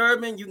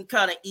disturbing. You can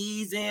kind of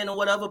ease in or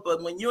whatever.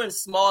 But when you're in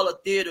smaller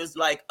theaters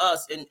like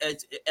us and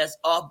as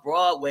off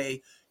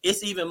Broadway,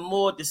 it's even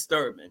more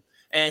disturbing.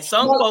 And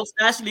some folks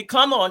actually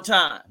come on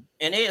time,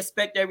 and they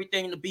expect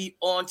everything to be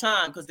on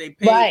time because they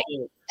pay for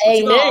it. But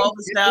you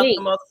always have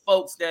some other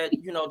folks that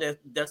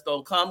that's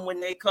gonna come when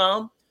they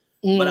come.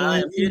 But I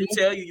am here to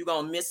tell you, you're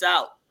gonna miss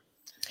out.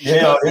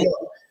 Yeah,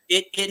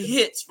 it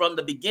hits from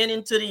the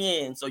beginning to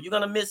the end, so you're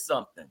gonna miss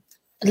something.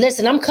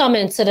 Listen, I'm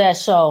coming to that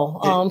show.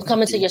 I'm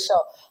coming to your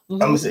show. I'm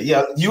gonna say,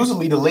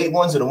 usually the late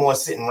ones are the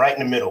ones sitting right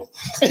in the middle.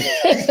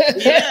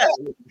 Yeah,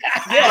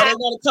 they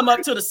want to come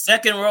up to the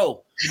second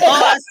row. Oh,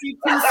 I see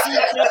 2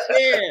 seats up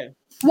there.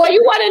 Well,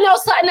 you want to know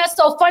something that's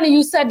so funny?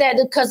 You said that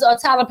because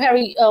Tyler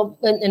Perry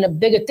in a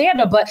bigger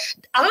theater, but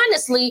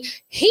honestly,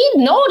 he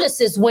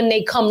notices when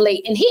they come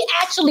late, and he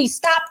actually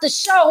stopped the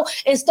show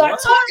and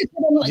start talking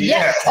to them.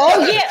 Yeah.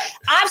 Oh yeah,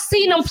 I've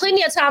seen him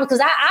plenty of times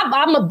because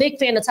I'm a big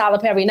fan of Tyler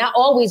Perry, and I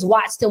always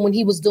watched him when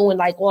he was doing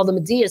like all the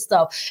Madea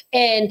stuff.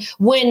 And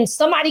when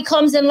somebody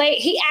comes in late,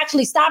 he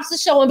actually stops the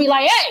show and be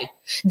like, "Hey,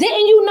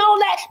 didn't you know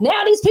that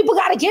now these people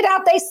got to get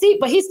out their seat?"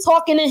 But he's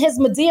talking in his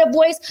Madea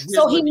voice,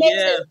 so he makes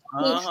it.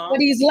 But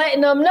he's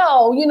letting them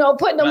know,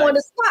 putting them on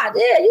the spot.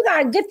 Yeah, you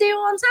gotta get there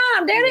on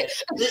time, damn it.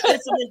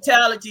 It's a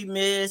mentality,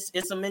 miss.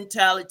 It's a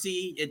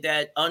mentality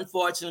that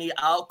unfortunately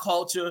our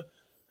culture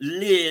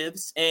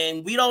lives,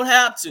 and we don't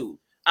have to.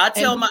 I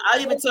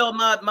even tell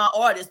my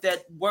artists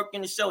that work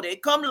in the show, they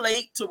come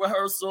late to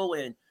rehearsal,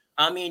 and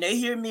I mean, they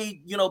hear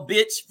me,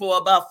 bitch for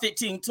about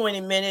 15, 20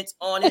 minutes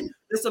on it.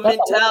 It's a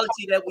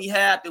mentality that we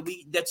have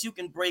that you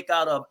can break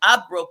out of.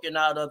 I've broken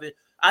out of it.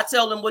 I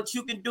tell them what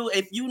you can do.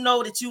 If you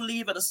know that you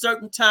leave at a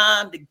certain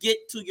time to get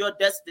to your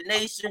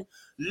destination,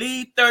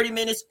 leave 30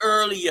 minutes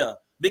earlier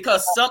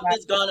because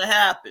something's going to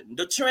happen.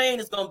 The train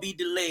is going to be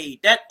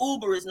delayed. That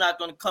Uber is not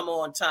going to come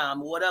on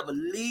time or whatever.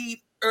 Leave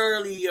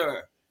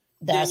earlier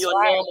than your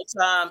normal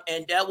time,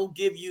 and that will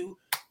give you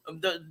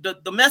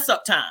the mess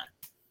up time.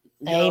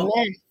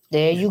 Amen.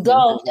 There you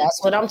go.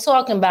 That's what I'm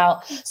talking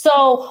about.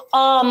 So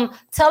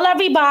tell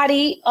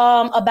everybody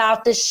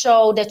about this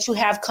show that you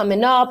have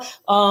coming up,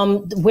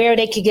 where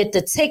they can get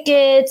the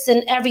tickets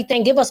and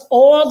everything. Give us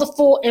all the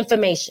full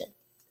information.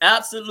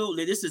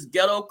 Absolutely. This is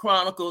Ghetto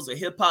Chronicles, a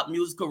hip-hop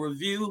musical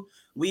review.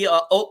 We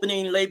are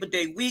opening Labor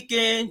Day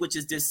weekend, which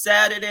is this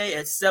Saturday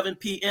at 7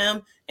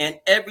 p.m. and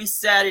every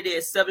Saturday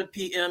at 7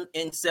 p.m.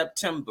 in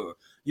September.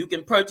 You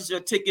can purchase your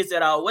tickets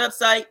at our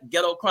website,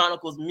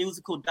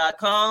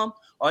 ghettochroniclesmusical.com,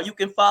 or you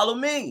can follow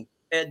me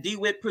at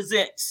DeWitt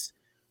Presents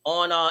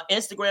on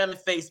Instagram and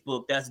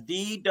Facebook. That's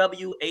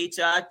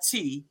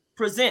DWHIT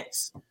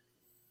Presents.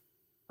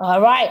 All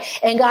right.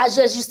 And guys,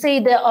 as you see,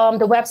 the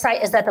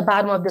website is at the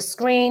bottom of the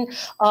screen,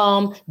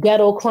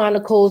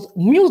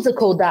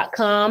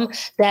 ghettochroniclesmusical.com.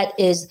 That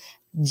is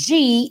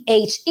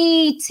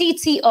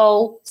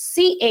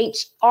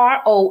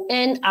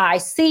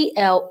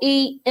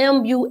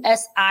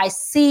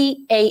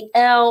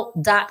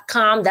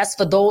GhettoChroniclesmusical.com. That's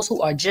for those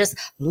who are just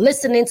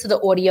listening to the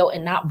audio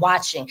and not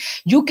watching.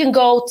 You can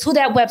go to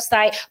that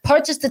website,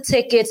 purchase the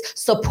tickets,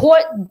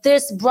 support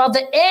this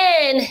brother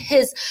and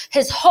his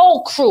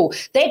whole crew.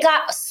 They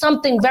got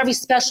something very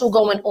special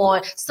going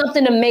on,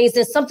 something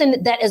amazing,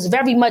 something that is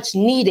very much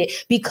needed,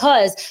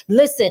 because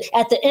listen,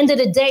 at the end of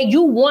the day,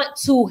 you want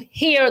to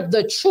hear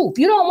the truth.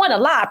 You don't want to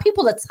lie.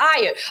 People are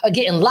tired of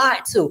getting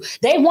lied to.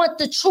 They want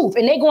the truth,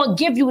 and they're going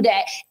to give you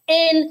that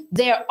in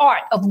their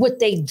art of what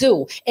they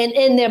do. And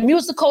in their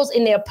musicals,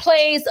 in their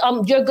plays,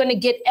 you're going to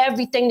get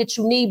everything that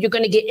you need. You're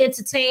going to get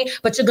entertained,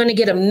 but you're going to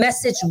get a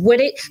message with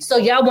it. So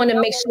y'all want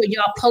to make sure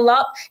y'all pull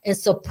up and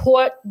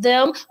support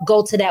them.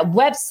 Go to that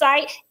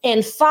website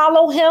and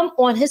follow him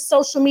on his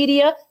social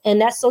media. And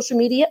that social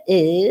media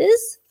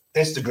is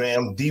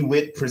Instagram,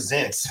 DeWitt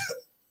Presents.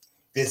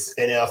 This,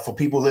 and for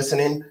people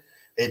listening,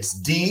 it's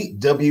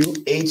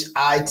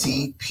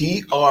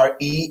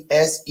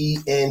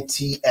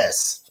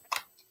DWHITPRESENTS.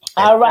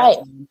 All right.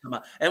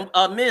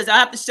 And Miz, I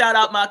have to shout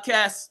out my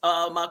cast,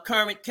 my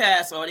current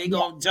cast, or they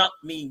gonna jump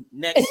me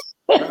next.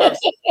 Shout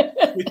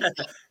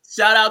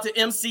out to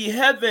MC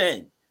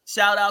Heaven.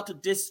 Shout out to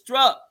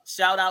Destruct.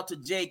 Shout out to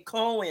Jay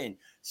Cohen.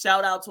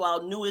 Shout out to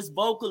our newest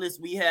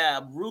vocalist we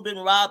have, Ruben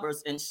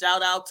Roberts. And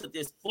shout out to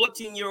this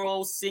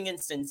 14-year-old singing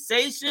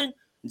sensation,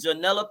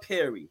 Janella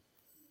Perry.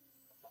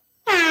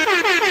 All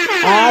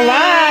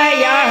right,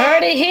 y'all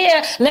heard it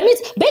here.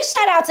 Big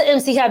shout out to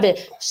MC Heaven.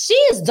 She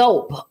is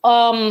dope.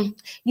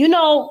 You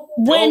know,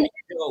 when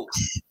dope.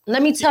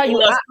 Let me tell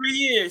you, 3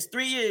 years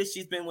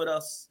she's been with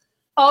us.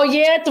 Oh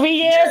yeah, 3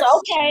 years. Yes.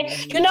 Okay.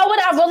 You know what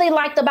I really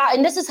liked about,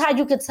 and this is how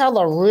you could tell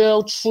a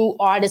real true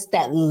artist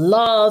that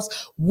loves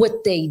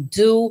what they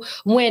do.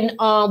 When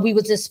we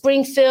was in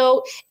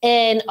Springfield,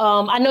 and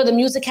I know the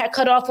music had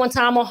cut off one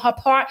time on her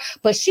part,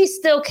 but she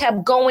still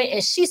kept going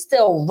and she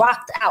still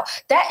rocked out.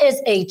 That is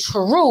a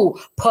true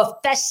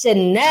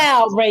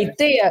professional right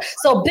there.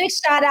 So big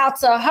shout out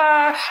to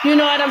her. You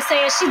know what I'm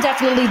saying? She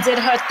definitely did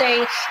her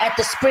thing at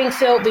the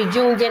Springfield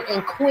reunion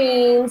in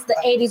Queens, the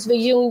 80s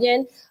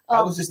reunion.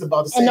 I was just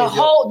about to say, and the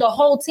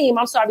whole team.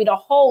 I'm sorry, the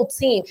whole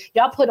team.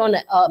 Y'all put on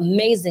an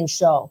amazing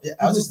show. Yeah,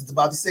 I was just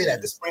about to say that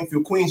the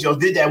Springfield Queens, y'all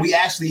did that. We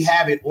actually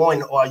have it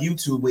on our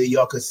YouTube where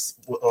y'all could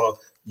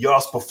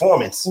y'all's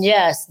performance.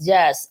 Yes.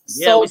 Yeah,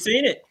 we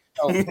seen it.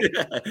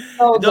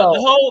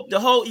 The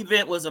whole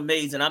event was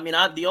amazing. I mean,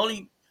 the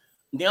only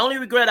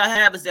regret I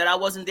have is that I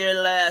wasn't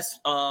there last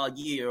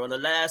year, or the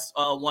last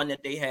one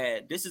that they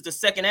had. This is the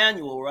second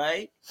annual,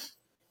 right?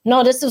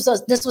 No, this was a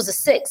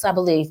 6, I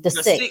believe. The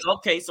 6.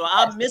 Okay, so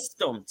I missed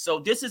them. So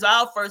this is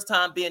our first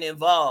time being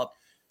involved.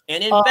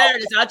 And in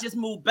fairness, I just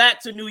moved back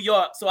to New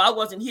York, so I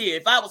wasn't here.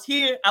 If I was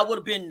here, I would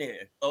have been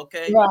there.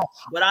 Okay, right.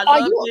 But I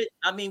loved it.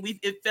 I mean,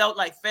 it felt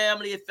like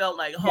family. It felt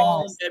like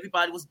home. Yes.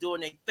 Everybody was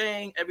doing their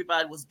thing.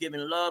 Everybody was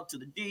giving love to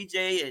the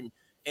DJ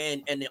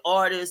and the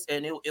artists,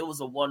 and it was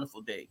a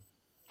wonderful day.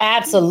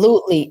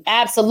 Absolutely.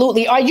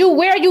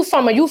 Where are you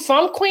from? Are you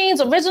from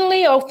Queens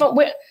originally, or from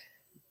where?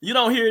 You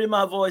don't hear it in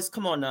my voice.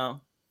 Come on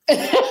now. No,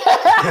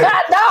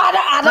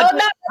 I don't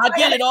know. I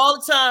get it all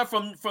the time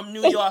from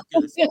New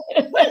Yorkers.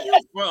 Where you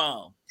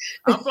from?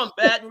 I'm from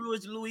Baton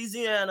Rouge,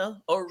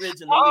 Louisiana,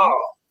 originally.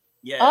 Oh.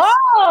 Yes.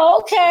 Oh,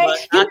 okay.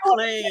 But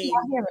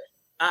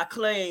I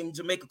claim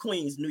Jamaica,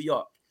 Queens, New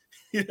York.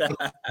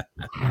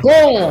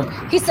 Boom.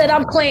 He said,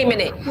 I'm claiming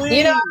it. Queens,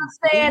 you know what I'm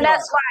saying?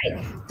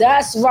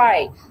 That's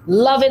right.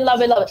 Love it.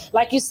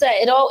 Like you said,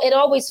 it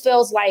always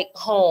feels like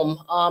home.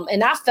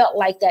 And I felt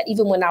like that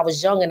even when I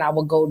was young and I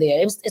would go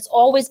there. It's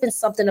always been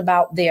something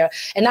about there.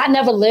 And I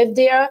never lived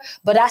there,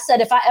 but I said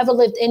if I ever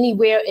lived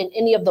anywhere in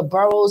any of the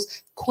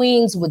boroughs,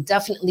 Queens would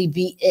definitely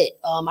be it.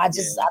 I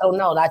don't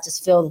know. I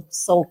just feel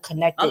so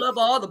connected. I love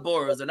all the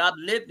boroughs, and I've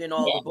lived in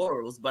all the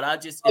boroughs, but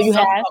it's something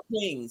about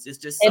Queens. It's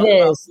just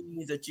something about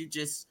Queens that you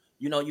just,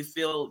 you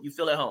feel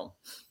at home.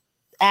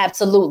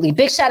 Absolutely.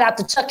 Big shout out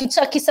to Chucky.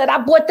 Chucky said, I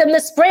bought them to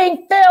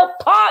Springfield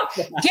Park.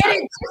 Get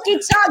it, Chucky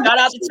Chuck. Shout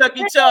out to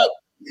Chucky Chuck.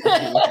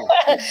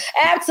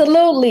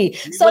 Absolutely.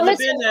 You wouldn't have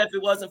been there if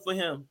it wasn't for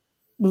him.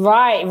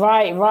 Right.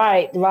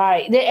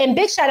 And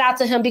big shout out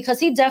to him, because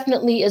he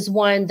definitely is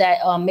one that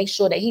makes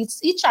sure that he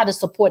try to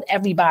support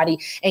everybody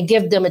and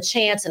give them a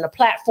chance and a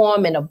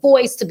platform and a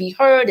voice to be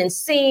heard and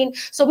seen.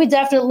 So we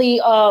definitely,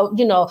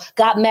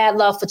 got mad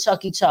love for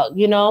Chucky Chuck,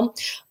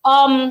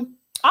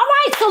 All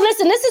right, so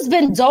listen, this has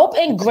been dope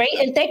and great,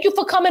 and thank you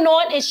for coming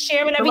on and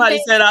sharing everything.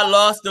 Somebody said I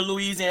lost the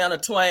Louisiana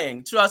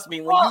twang. Trust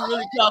me, when you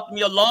really talk to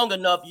me long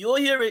enough, you'll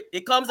hear it.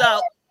 It comes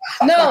out.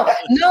 No,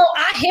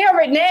 I hear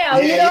it now.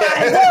 I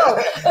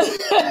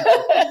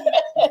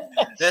do.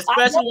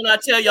 Especially when I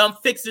tell you I'm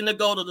fixing to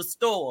go to the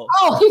store.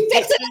 Oh, he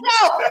fixing to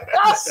go.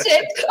 Oh,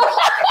 shit.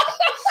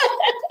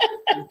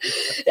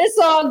 It's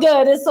all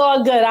good. It's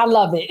all good. I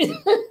love it.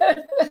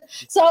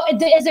 So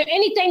is there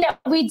anything that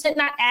we did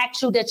not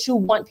ask you that you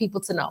want people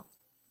to know?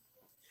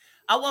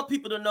 I want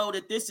people to know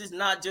that this is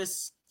not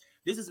just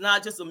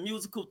a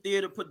musical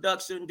theater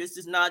production. This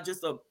is not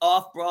just an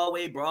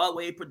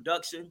off-Broadway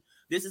production.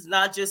 This is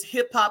not just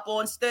hip hop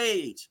on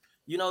stage,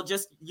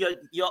 just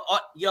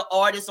your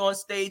artists on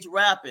stage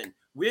rapping.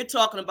 We're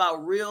talking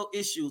about real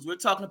issues. We're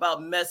talking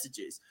about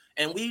messages,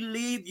 and we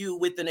leave you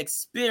with an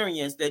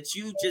experience that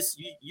you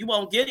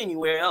won't get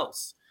anywhere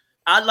else.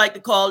 I'd like to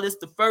call this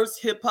the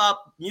first hip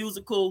hop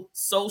musical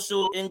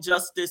social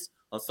injustice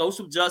or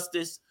social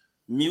justice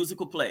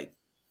musical play.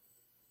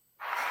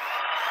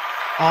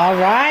 All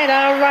right.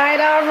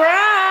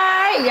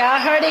 Y'all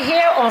heard it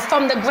here on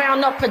From the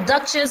Ground Up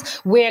Productions,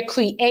 where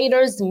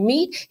creators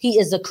meet. He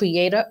is a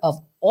creator of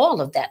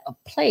all of that,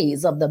 of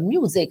plays, of the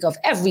music, of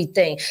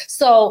everything.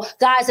 So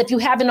guys, if you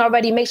haven't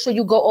already, make sure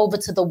you go over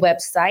to the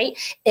website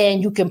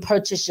and you can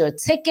purchase your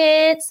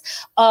tickets.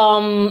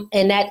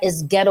 And that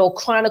is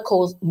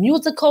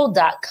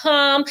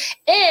ghettochroniclesmusical.com.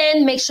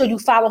 And make sure you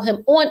follow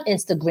him on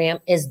Instagram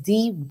as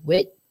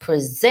DeWitt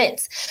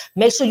Presents.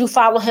 Make sure you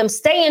follow him,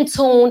 stay in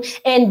tune,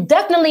 and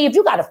definitely if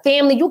you got a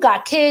family, you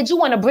got kids, you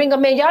want to bring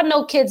them in. Y'all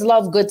know kids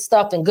love good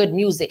stuff and good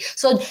music.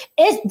 So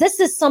this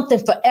is something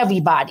for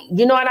everybody.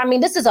 You know what I mean?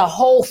 This is a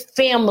whole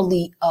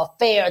family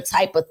affair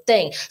type of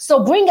thing.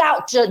 So bring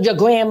out your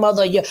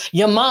grandmother,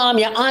 your mom,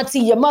 your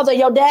auntie, your mother,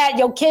 your dad,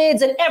 your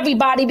kids, and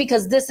everybody,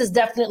 because this is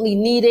definitely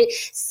needed.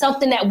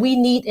 Something that we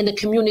need in the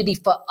community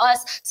for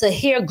us to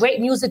hear great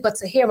music, but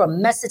to hear a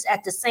message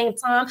at the same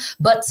time,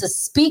 but to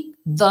speak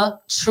the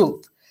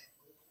truth.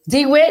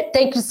 DeWitt,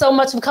 thank you so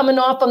much for coming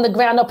on From the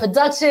Ground Up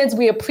Productions.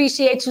 We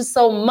appreciate you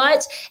so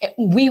much.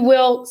 We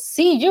will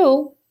see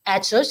you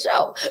at your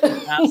show.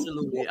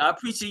 Absolutely. I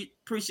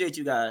appreciate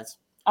you guys.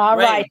 All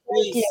Ray, right.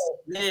 Peace. Thank you.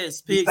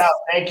 Yes, peace.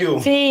 Thank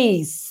you.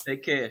 Peace.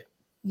 Take care.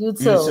 You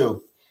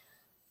too.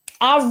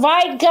 All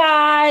right,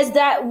 guys,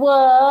 that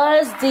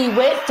was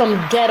DeWitt from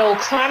Ghetto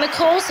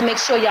Chronicles. Make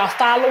sure y'all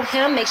follow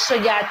him. Make sure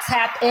y'all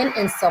tap in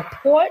and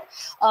support.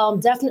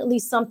 Definitely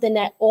something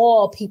that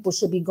all people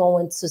should be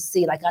going to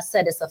see. Like I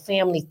said, it's a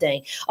family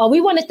thing.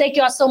 We want to thank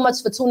y'all so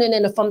much for tuning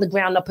in to From the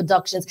Ground Up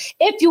Productions.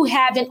 If you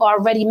haven't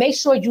already, make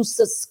sure you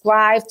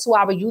subscribe to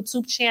our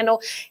YouTube channel.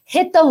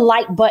 Hit the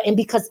like button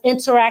because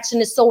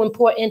interaction is so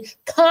important.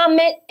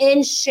 Comment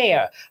and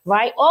share,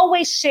 right?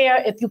 Always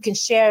share if you can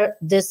share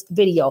this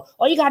video.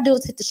 All you got to do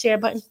is hit the share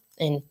button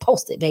and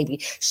post it, baby.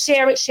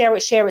 Share it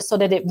so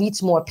that it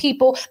reaches more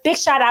people. Big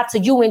shout out to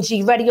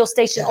UNG radio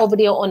station over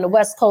there on the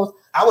West Coast.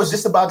 I was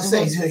just about to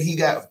say he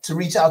got to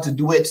reach out to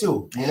DeWitt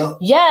too,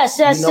 Yes.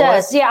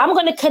 Yeah, I'm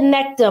going to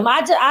connect them.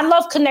 I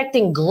love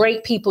connecting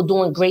great people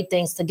doing great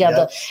things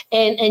together.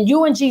 Yep. And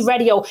UNG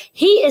Radio,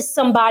 he is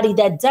somebody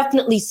that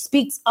definitely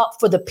speaks up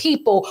for the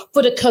people,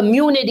 for the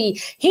community.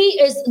 He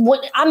is, when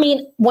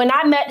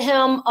I met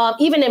him,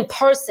 even in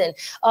person,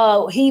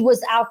 he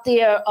was out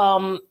there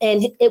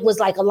and it was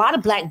like a lot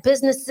of Black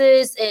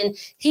businesses, and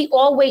he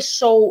always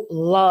showed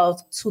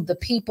love to the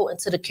people and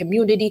to the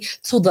community,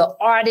 to the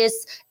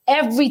artists.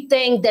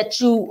 Everything that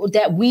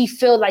we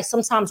feel like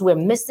sometimes we're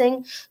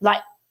missing,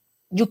 like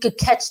you could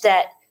catch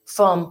that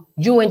from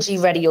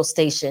UNG radio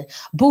station.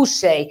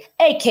 Boucher,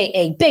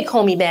 aka Big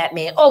Homie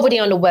Madman, over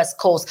there on the West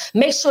Coast.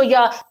 Make sure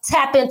y'all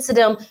tap into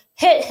them,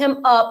 hit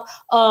him up,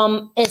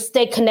 and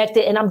stay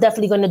connected. And I'm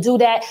definitely going to do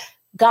that.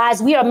 Guys,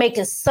 we are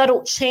making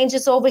subtle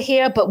changes over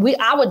here, but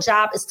our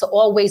job is to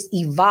always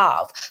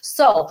evolve.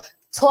 So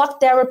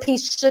Talk Therapy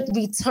should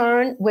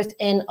return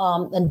within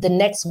the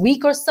next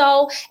week or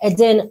so. And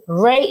then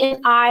Ray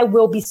and I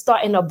will be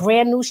starting a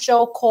brand new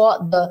show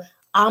called the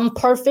I'm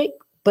Perfect,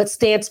 but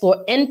stands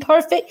for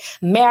Imperfect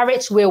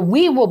Marriage, where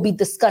we will be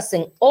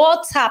discussing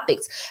all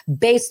topics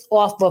based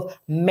off of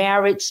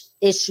marriage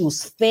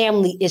issues,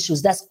 family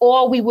issues. That's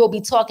all we will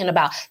be talking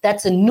about.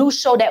 That's a new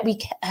show that we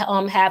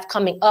have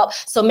coming up.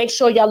 So make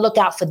sure y'all look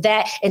out for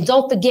that. And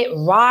don't forget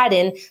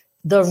Riding,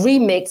 the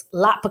remix,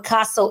 La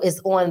Picasso,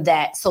 is on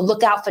that. So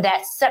look out for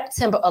that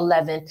September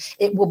 11th.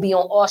 It will be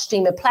on all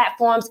streaming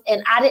platforms.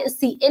 And I didn't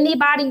see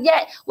anybody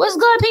yet. What's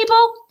good,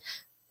 people?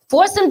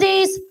 Foursome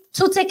D's,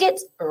 2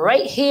 tickets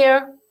right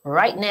here,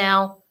 right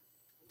now.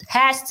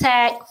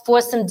 Hashtag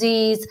Foursome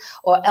D's,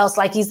 or else,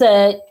 like he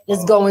said,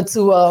 it's going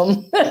to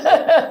Lotto.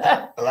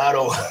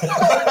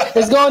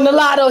 It's going to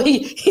Lotto.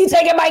 He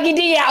taking Mikey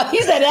D out.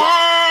 He said,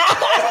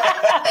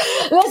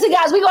 Listen,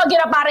 guys, we're going to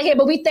get up out of here,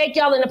 but we thank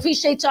y'all and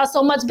appreciate y'all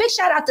so much. Big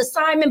shout out to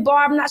Simon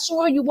Barr. I'm not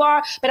sure who you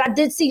are, but I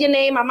did see your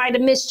name. I might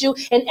have missed you.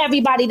 And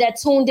everybody that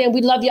tuned in,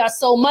 we love y'all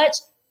so much.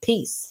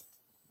 Peace.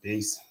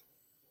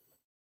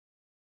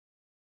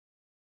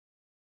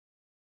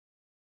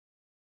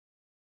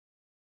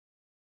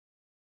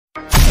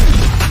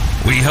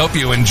 We hope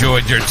you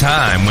enjoyed your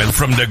time with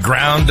From the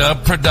Ground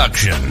Up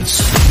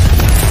Productions.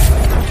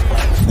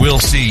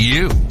 We'll see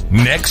you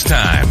next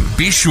time.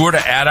 Be sure to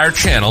add our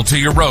channel to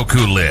your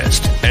Roku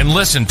list and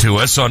listen to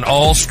us on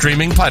all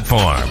streaming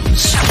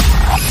platforms.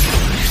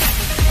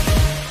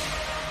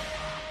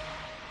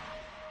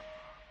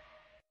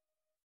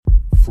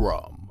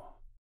 From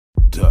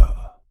the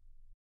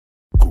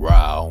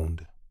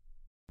ground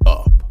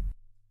up.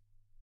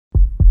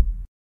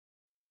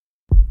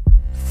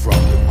 From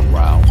the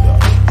ground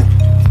up.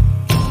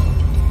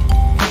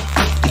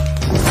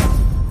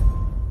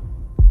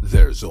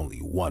 There's only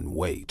one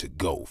way to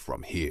go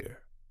from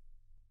here.